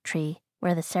towering oak tree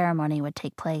where the ceremony would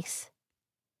take place.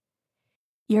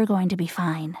 "You're going to be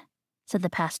fine," said the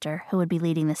pastor who would be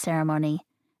leading the ceremony,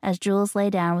 as Jules lay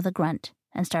down with a grunt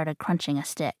and started crunching a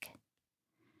stick.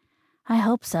 "I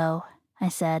hope so," I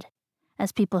said,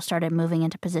 as people started moving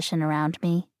into position around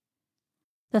me.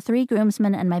 The 3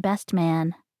 groomsmen and my best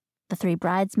man, the 3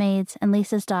 bridesmaids and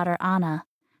Lisa's daughter Anna,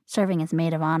 serving as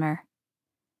maid of honor,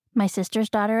 my sister's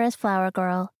daughter as flower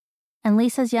girl, and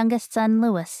Lisa's youngest son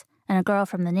Louis and a girl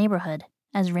from the neighborhood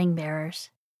as ring bearers.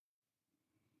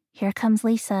 "Here comes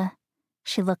Lisa.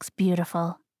 She looks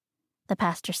beautiful," the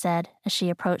pastor said as she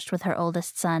approached with her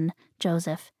oldest son,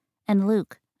 Joseph, and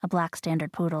Luke, a black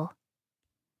standard poodle.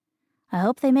 "I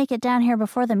hope they make it down here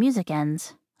before the music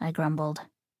ends," I grumbled.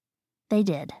 They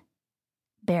did.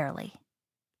 Barely.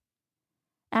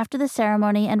 After the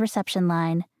ceremony and reception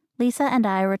line, Lisa and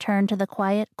I returned to the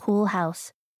quiet, cool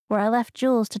house, where I left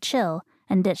Jules to chill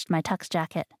and ditched my tux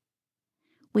jacket.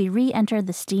 We re-entered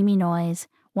the steamy noise,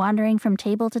 wandering from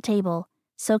table to table,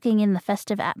 soaking in the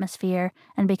festive atmosphere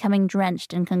and becoming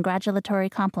drenched in congratulatory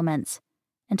compliments,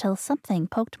 until something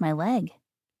poked my leg.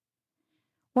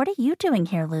 "What are you doing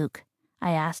here, Luke?"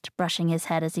 I asked, brushing his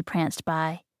head as he pranced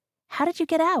by. "How did you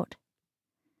get out?"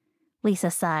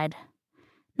 Lisa sighed.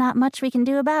 "Not much we can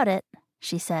do about it,"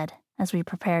 she said, as we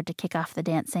prepared to kick off the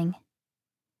dancing.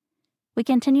 We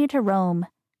continued to roam,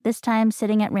 this time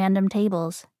sitting at random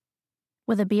tables.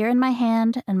 With a beer in my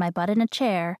hand and my butt in a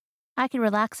chair, I could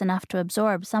relax enough to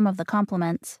absorb some of the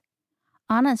compliments.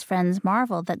 Anna's friends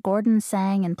marveled that Gordon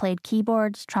sang and played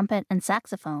keyboards, trumpet, and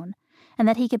saxophone, and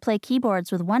that he could play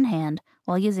keyboards with one hand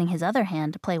while using his other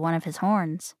hand to play one of his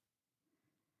horns.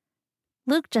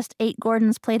 "Luke just ate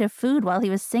Gordon's plate of food while he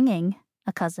was singing,"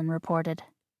 a cousin reported.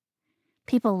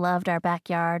 People loved our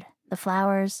backyard, the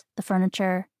flowers, the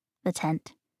furniture, the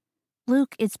tent.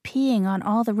 "Luke is peeing on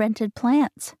all the rented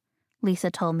plants,"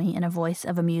 Lisa told me in a voice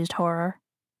of amused horror.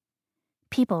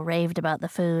 People raved about the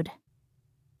food.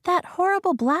 "That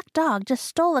horrible black dog just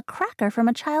stole a cracker from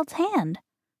a child's hand,"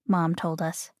 Mom told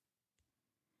us.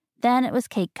 Then it was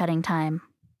cake cutting time.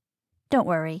 "Don't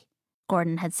worry,"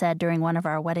 Gordon had said during one of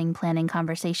our wedding planning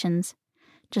conversations.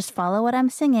 "Just follow what I'm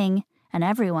singing, and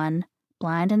everyone,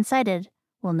 blind and sighted,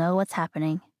 will know what's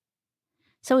happening."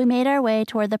 So we made our way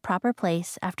toward the proper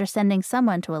place after sending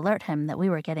someone to alert him that we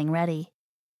were getting ready.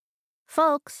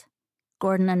 "Folks,"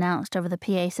 Gordon announced over the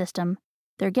PA system,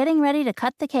 "they're getting ready to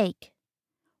cut the cake."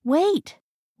 "Wait!"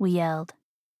 we yelled.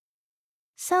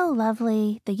 "So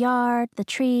lovely, the yard, the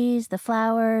trees, the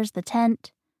flowers, the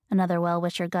tent," another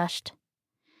well-wisher gushed.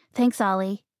 "Thanks,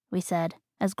 Ollie," we said,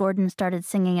 as Gordon started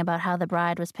singing about how the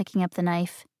bride was picking up the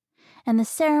knife. "And the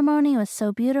ceremony was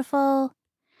so beautiful."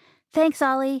 "Thanks,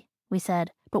 Ollie," we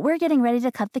said, "but we're getting ready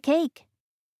to cut the cake."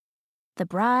 "The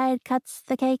bride cuts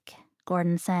the cake,"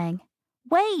 Gordon sang.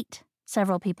 "Wait!"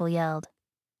 several people yelled.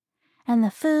 "And the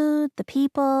food, the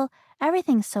people,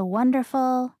 everything's so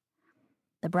wonderful."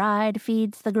 "The bride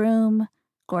feeds the groom,"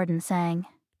 Gordon sang.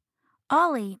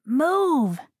 "Ollie,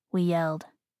 move!" we yelled.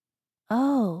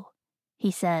 "Oh,"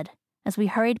 he said, as we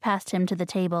hurried past him to the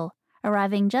table,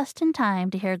 arriving just in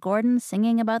time to hear Gordon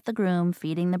singing about the groom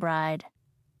feeding the bride.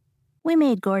 We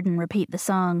made Gordon repeat the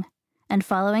song, and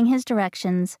following his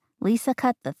directions, Lisa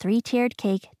cut the 3-tiered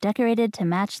cake decorated to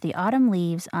match the autumn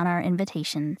leaves on our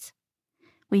invitations.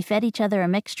 We fed each other a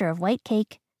mixture of white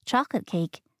cake, chocolate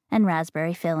cake, and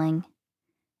raspberry filling.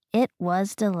 It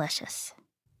was delicious.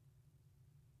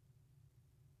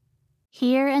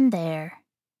 Here and There,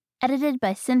 edited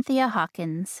by Cynthia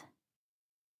Hawkins.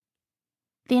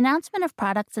 The announcement of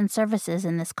products and services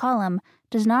in this column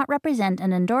does not represent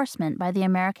an endorsement by the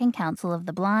American Council of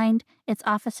the Blind, its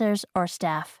officers, or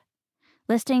staff.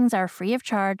 Listings are free of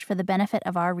charge for the benefit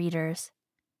of our readers.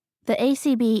 The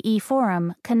ACB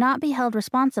e-Forum cannot be held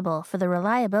responsible for the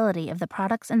reliability of the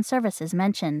products and services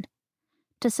mentioned.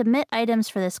 To submit items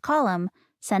for this column,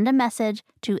 send a message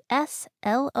to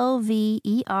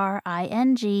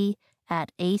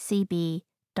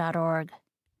slovering@acb.org,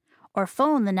 or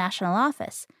phone the national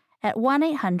office at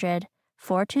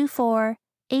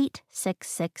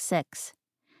 1-800-424-8666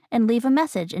 and leave a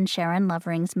message in Sharon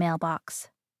Lovering's mailbox.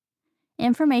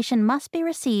 Information must be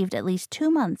received at least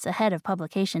 2 months ahead of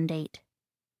publication date.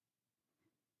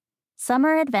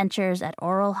 Summer Adventures at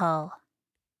Oral Hull.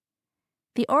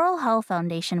 The Oral Hull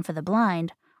Foundation for the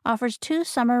Blind offers 2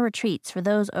 summer retreats for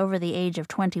those over the age of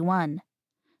 21,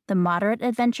 the Moderate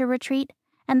Adventure Retreat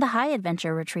and the High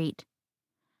Adventure Retreat.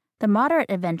 The Moderate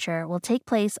Adventure will take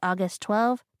place August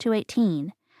 12 to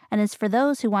 18 and is for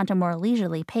those who want a more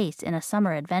leisurely pace in a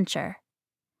summer adventure.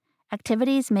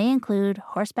 Activities may include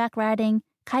horseback riding,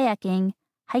 kayaking,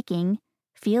 hiking,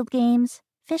 field games,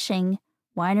 fishing,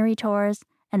 winery tours,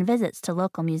 and visits to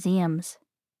local museums.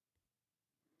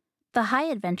 The High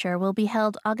Adventure will be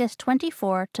held August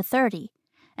 24 to 30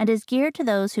 and is geared to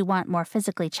those who want more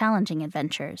physically challenging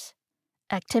adventures.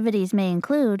 Activities may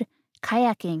include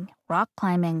kayaking, rock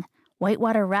climbing,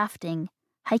 whitewater rafting,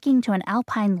 hiking to an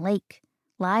alpine lake,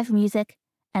 live music,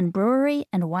 and brewery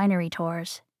and winery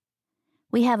tours.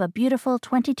 We have a beautiful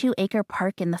 22-acre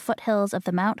park in the foothills of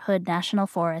the Mount Hood National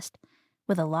Forest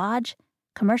with a lodge,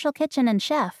 commercial kitchen and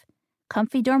chef,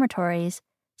 comfy dormitories,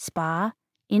 spa,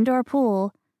 indoor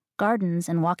pool, gardens,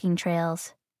 and walking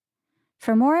trails.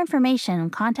 For more information,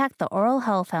 contact the Oral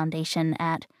Hull Foundation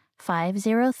at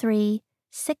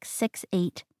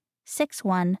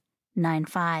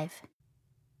 503-668-6195.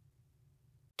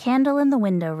 Candle in the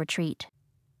Window Retreat.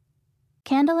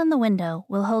 Candle in the Window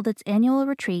will hold its annual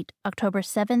retreat October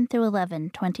 7 through 11,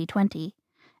 2020,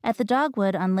 at the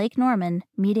Dogwood on Lake Norman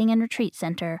Meeting and Retreat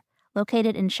Center,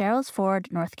 located in Sherrills Ford,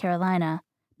 North Carolina,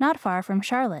 not far from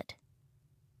Charlotte.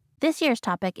 This year's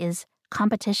topic is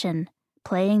competition,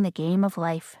 playing the game of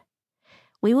life.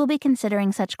 We will be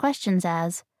considering such questions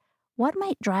as, what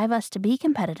might drive us to be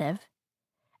competitive?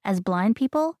 As blind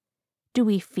people, do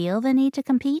we feel the need to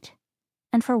compete?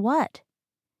 And for what?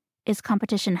 Is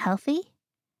competition healthy?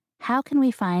 How can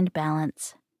we find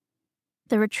balance?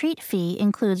 The retreat fee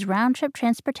includes round-trip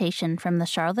transportation from the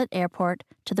Charlotte Airport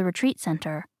to the retreat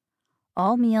center,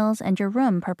 all meals and your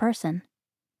room per person.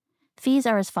 Fees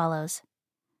are as follows.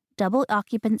 Double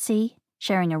occupancy,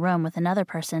 sharing a room with another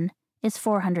person, is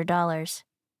 $400.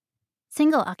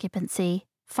 Single occupancy,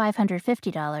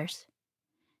 $550.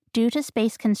 Due to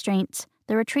space constraints,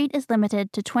 the retreat is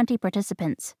limited to 20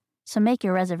 participants, so make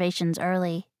your reservations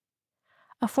early.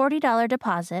 A $40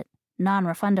 deposit,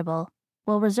 non-refundable,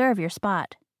 will reserve your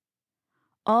spot.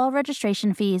 All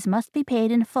registration fees must be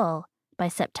paid in full by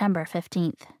September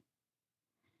 15th.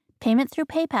 Payment through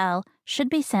PayPal should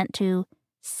be sent to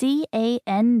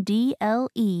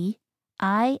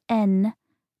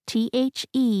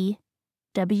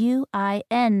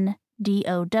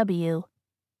CANDLEINTHEWINDOW,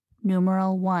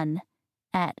 numeral 1,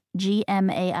 at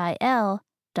gmail.com.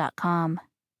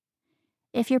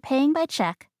 If you're paying by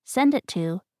check, send it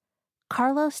to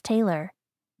Carlos Taylor,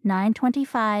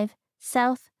 925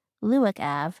 South Lewick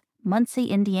Ave, Muncie,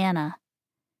 Indiana,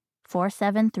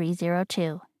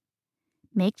 47302.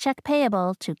 Make check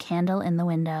payable to Candle in the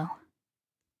Window.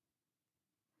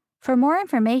 For more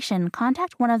information,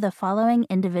 contact one of the following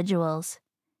individuals: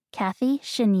 Kathy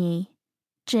Shinyi,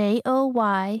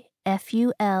 JOYFULRENEGADE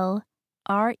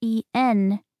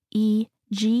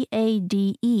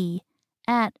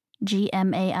at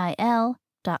gmail.com.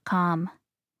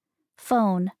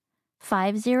 Phone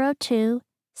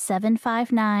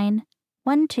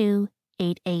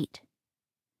 502-759-1288.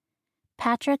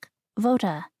 Patrick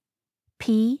Vota,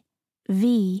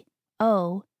 PVOTTA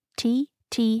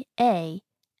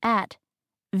at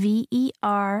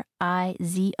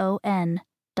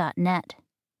verizon.net.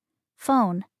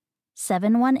 Phone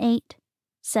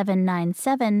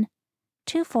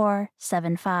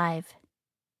 718-797-2475.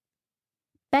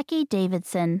 Becky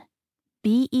Davidson,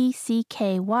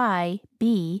 BECKYB,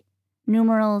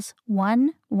 numerals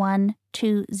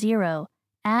 1120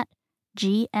 at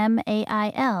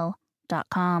gmail.com.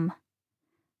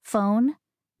 Phone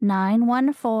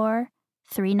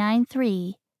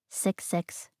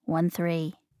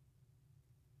 914-393-6613.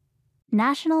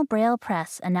 National Braille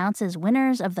Press announces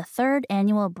winners of the 3rd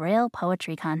Annual Braille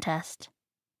Poetry Contest.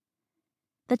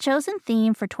 The chosen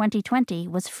theme for 2020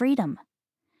 was freedom.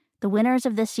 The winners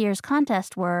of this year's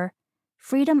contest were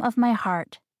Freedom of My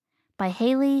Heart by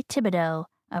Haley Thibodeau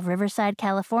of Riverside,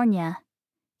 California,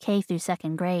 K through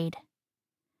 2nd grade.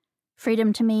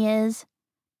 Freedom to Me Is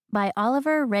by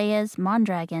Oliver Reyes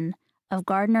Mondragon of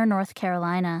Gardner, North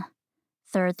Carolina,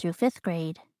 3rd through 5th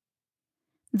grade.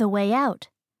 The Way Out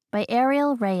by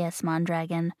Ariel Reyes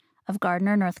Mondragon of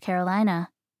Gardner, North Carolina,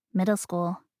 middle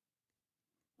school.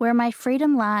 Where My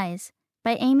Freedom Lies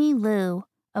by Amy Liu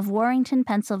of Warrington,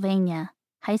 Pennsylvania,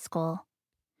 high school.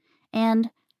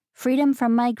 And Freedom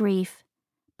from My Grief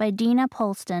by Dina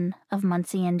Polston of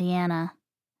Muncie, Indiana,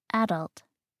 adult.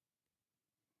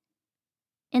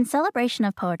 In celebration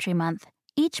of Poetry Month,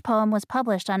 each poem was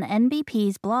published on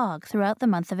NBP's blog throughout the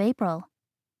month of April.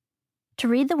 To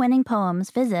read the winning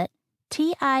poems, visit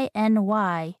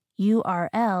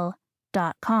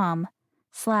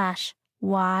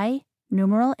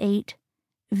tinyurl.com/y8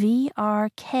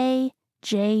 VRKJG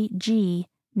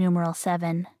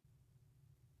 7.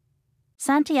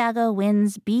 Santiago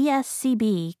wins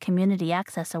BSCB Community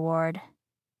Access Award.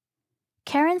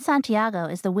 Karen Santiago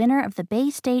is the winner of the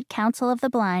Bay State Council of the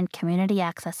Blind Community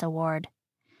Access Award.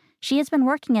 She has been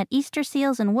working at Easter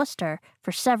Seals in Worcester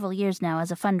for several years now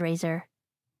as a fundraiser.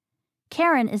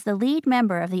 Karen is the lead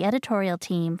member of the editorial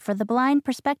team for the Blind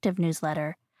Perspective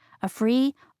newsletter, a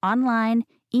free, online,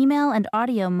 email and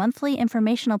audio monthly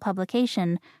informational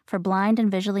publication for blind and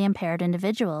visually impaired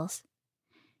individuals.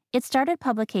 It started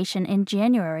publication in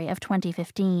January of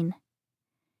 2015.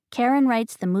 Karen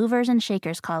writes the Movers and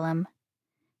Shakers column.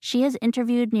 She has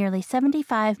interviewed nearly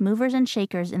 75 movers and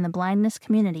shakers in the blindness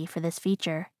community for this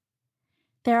feature.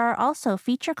 There are also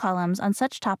feature columns on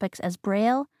such topics as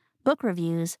Braille, book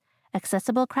reviews,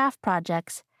 accessible craft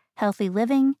projects, healthy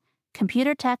living,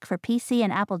 computer tech for PC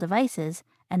and Apple devices,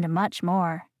 and much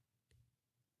more.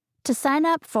 To sign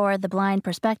up for The Blind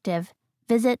Perspective,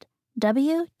 visit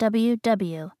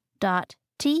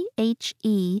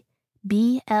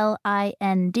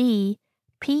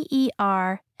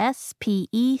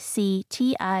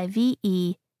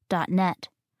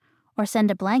or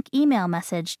send a blank email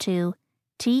message to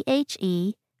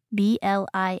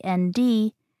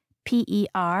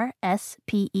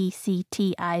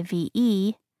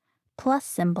theblindperspective plus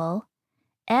symbol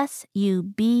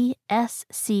subscribe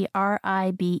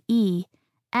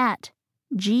at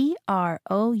groups.io.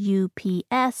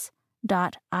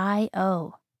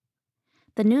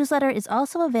 The newsletter is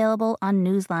also available on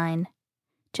Newsline.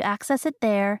 To access it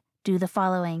there, do the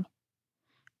following.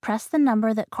 Press the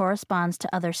number that corresponds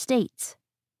to other states.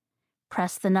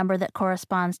 Press the number that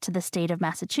corresponds to the state of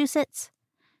Massachusetts.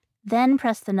 Then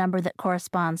press the number that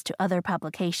corresponds to other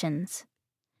publications.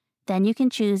 Then you can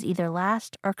choose either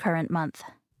last or current month.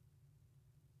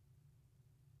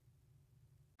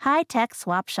 High-Tech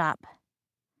Swap Shop.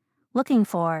 Looking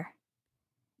for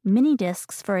mini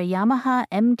discs for a Yamaha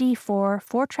MD4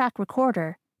 4-track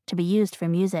recorder to be used for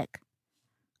music.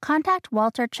 Contact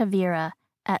Walter Chavira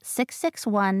at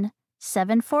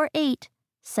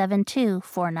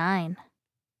 661-748-7249.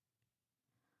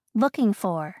 Looking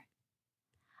for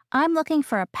I'm looking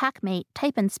for a PackMate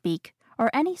Type and Speak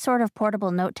or any sort of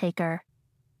portable note-taker.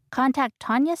 Contact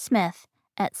Tanya Smith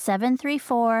at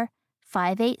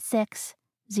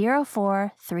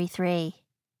 734-586-0433.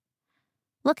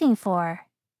 Looking for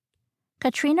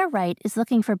Katrina Wright is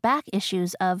looking for back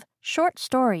issues of Short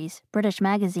Stories, British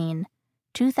Magazine,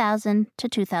 2000 to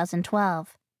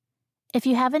 2012. If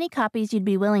you have any copies you'd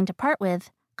be willing to part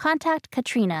with, contact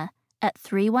Katrina at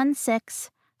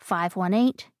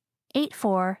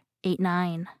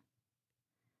 316-518-8489.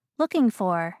 Looking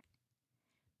for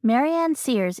Marianne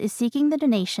Sears is seeking the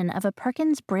donation of a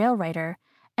Perkins Braille writer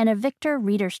and a Victor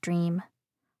reader stream.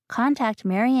 Contact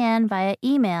Marianne via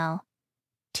email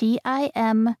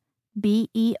timbersgirl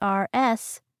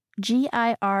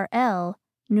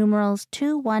numerals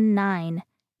 219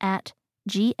 at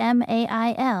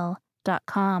gmail.com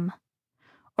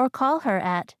or call her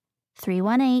at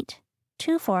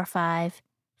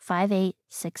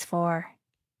 318-245-5864.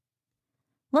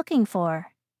 Looking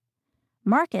for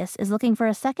Marcus is looking for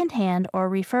a second-hand or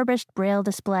refurbished Braille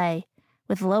display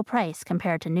with low price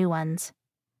compared to new ones.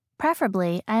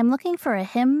 Preferably, I am looking for a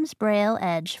HIMS Braille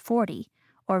Edge 40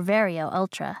 or Vario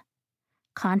Ultra.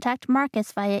 Contact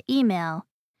Marcus via email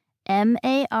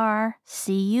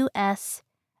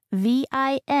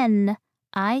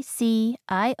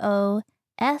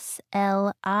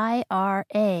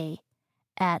marcusvicioslira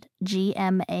at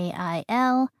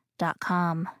gmail.com.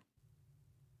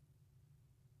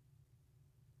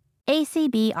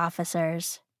 ACB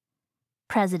Officers.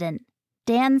 President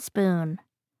Dan Spoon.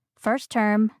 First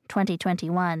term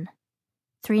 2021.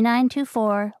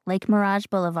 3924 Lake Mirage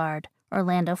Boulevard,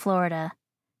 Orlando, Florida.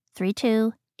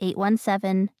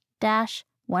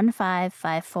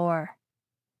 32817-1554.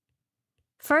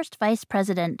 First Vice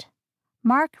President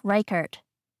Mark Reichert.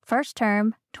 First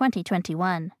term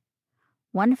 2021.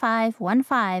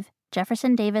 1515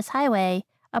 Jefferson Davis Highway,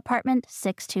 Apartment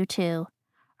 622,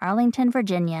 Arlington,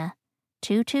 Virginia,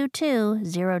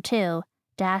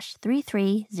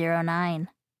 22202-3309.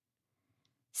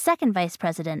 Second Vice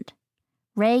President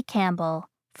Ray Campbell.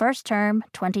 First term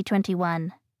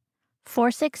 2021.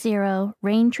 460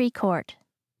 Raintree Court,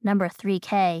 number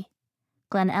 3K,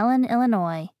 Glen Ellen,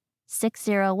 Illinois,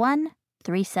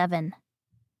 60137.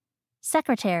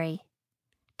 Secretary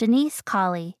Denise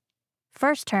Colley.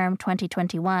 First term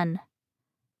 2021.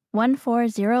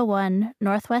 1401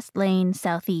 Northwest Lane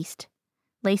Southeast,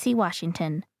 Lacey,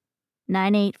 Washington,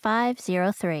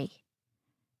 98503.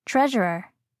 Treasurer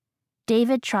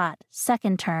David Trott.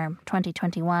 Second term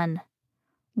 2021.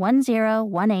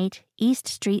 1018 East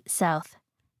Street South,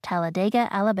 Talladega,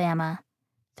 Alabama,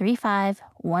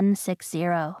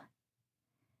 35160.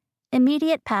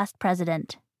 Immediate Past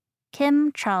President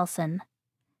Kim Charlson.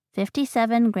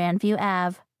 57 Grandview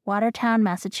Ave, Watertown,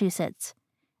 Massachusetts,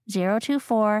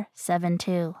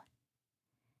 02472.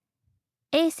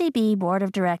 ACB Board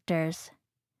of Directors: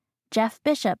 Jeff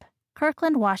Bishop,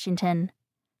 Kirkland, Washington,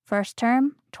 first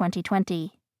term,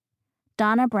 2020.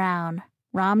 Donna Brown,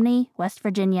 Romney, West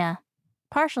Virginia,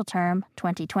 partial term,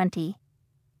 2020.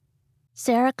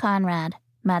 Sarah Conrad,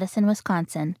 Madison,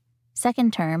 Wisconsin,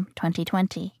 second term,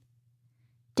 2020.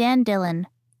 Dan Dillon,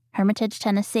 Hermitage,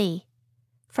 Tennessee,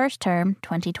 first term,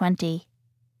 2020.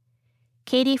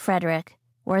 Katie Frederick,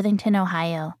 Worthington,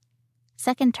 Ohio,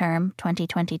 second term,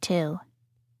 2022.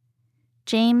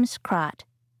 James Crott,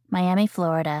 Miami,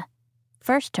 Florida,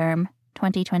 first term,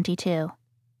 2022.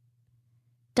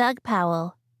 Doug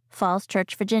Powell, Falls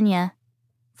Church, Virginia,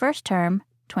 first term,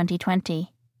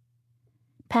 2020.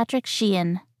 Patrick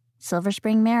Sheehan, Silver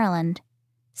Spring, Maryland,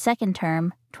 second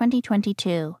term,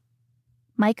 2022.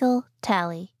 Michael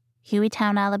Talley,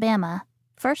 Hueytown, Alabama,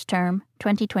 first term,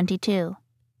 2022.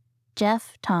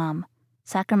 Jeff Tom,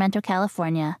 Sacramento,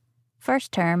 California,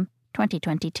 first term,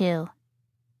 2022.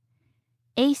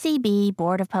 ACB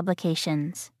Board of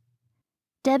Publications: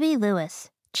 Debbie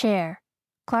Lewis, Chair,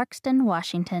 Clarkston,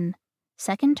 Washington,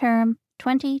 second term,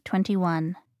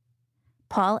 2021.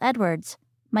 Paul Edwards,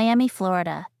 Miami,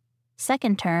 Florida,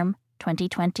 second term,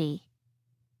 2020.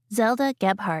 Zelda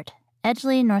Gebhardt,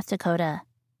 Edgeley, North Dakota,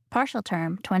 partial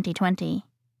term, 2020.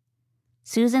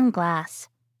 Susan Glass,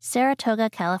 Saratoga,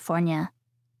 California,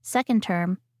 second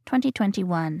term,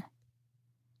 2021.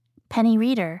 Penny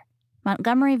Reeder,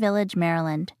 Montgomery Village,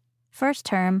 Maryland, first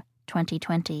term,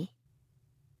 2020.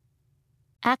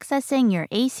 Accessing your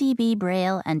ACB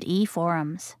Braille and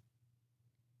e-forums.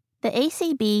 The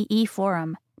ACB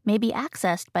e-forum may be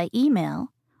accessed by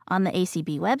email on the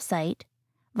ACB website,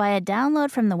 via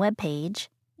download from the web page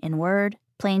in Word,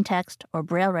 plain text, or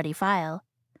Braille-ready file,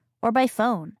 or by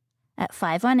phone at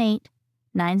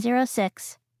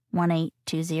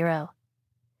 518-906-1820.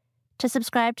 To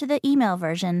subscribe to the email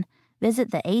version,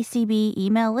 visit the ACB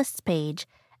email lists page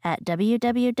at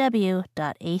www.acb.org.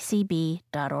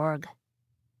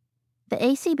 The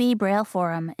ACB Braille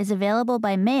Forum is available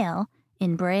by mail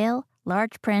in Braille,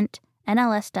 large print,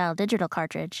 NLS-style digital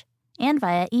cartridge, and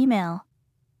via email.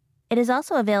 It is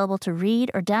also available to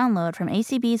read or download from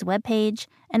ACB's webpage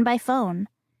and by phone,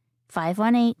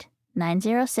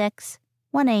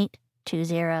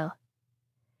 518-906-1820.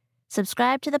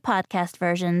 Subscribe to the podcast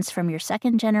versions from your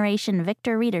second-generation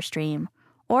Victor reader stream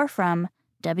or from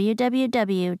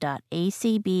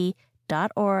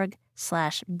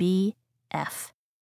www.acb.org/bf.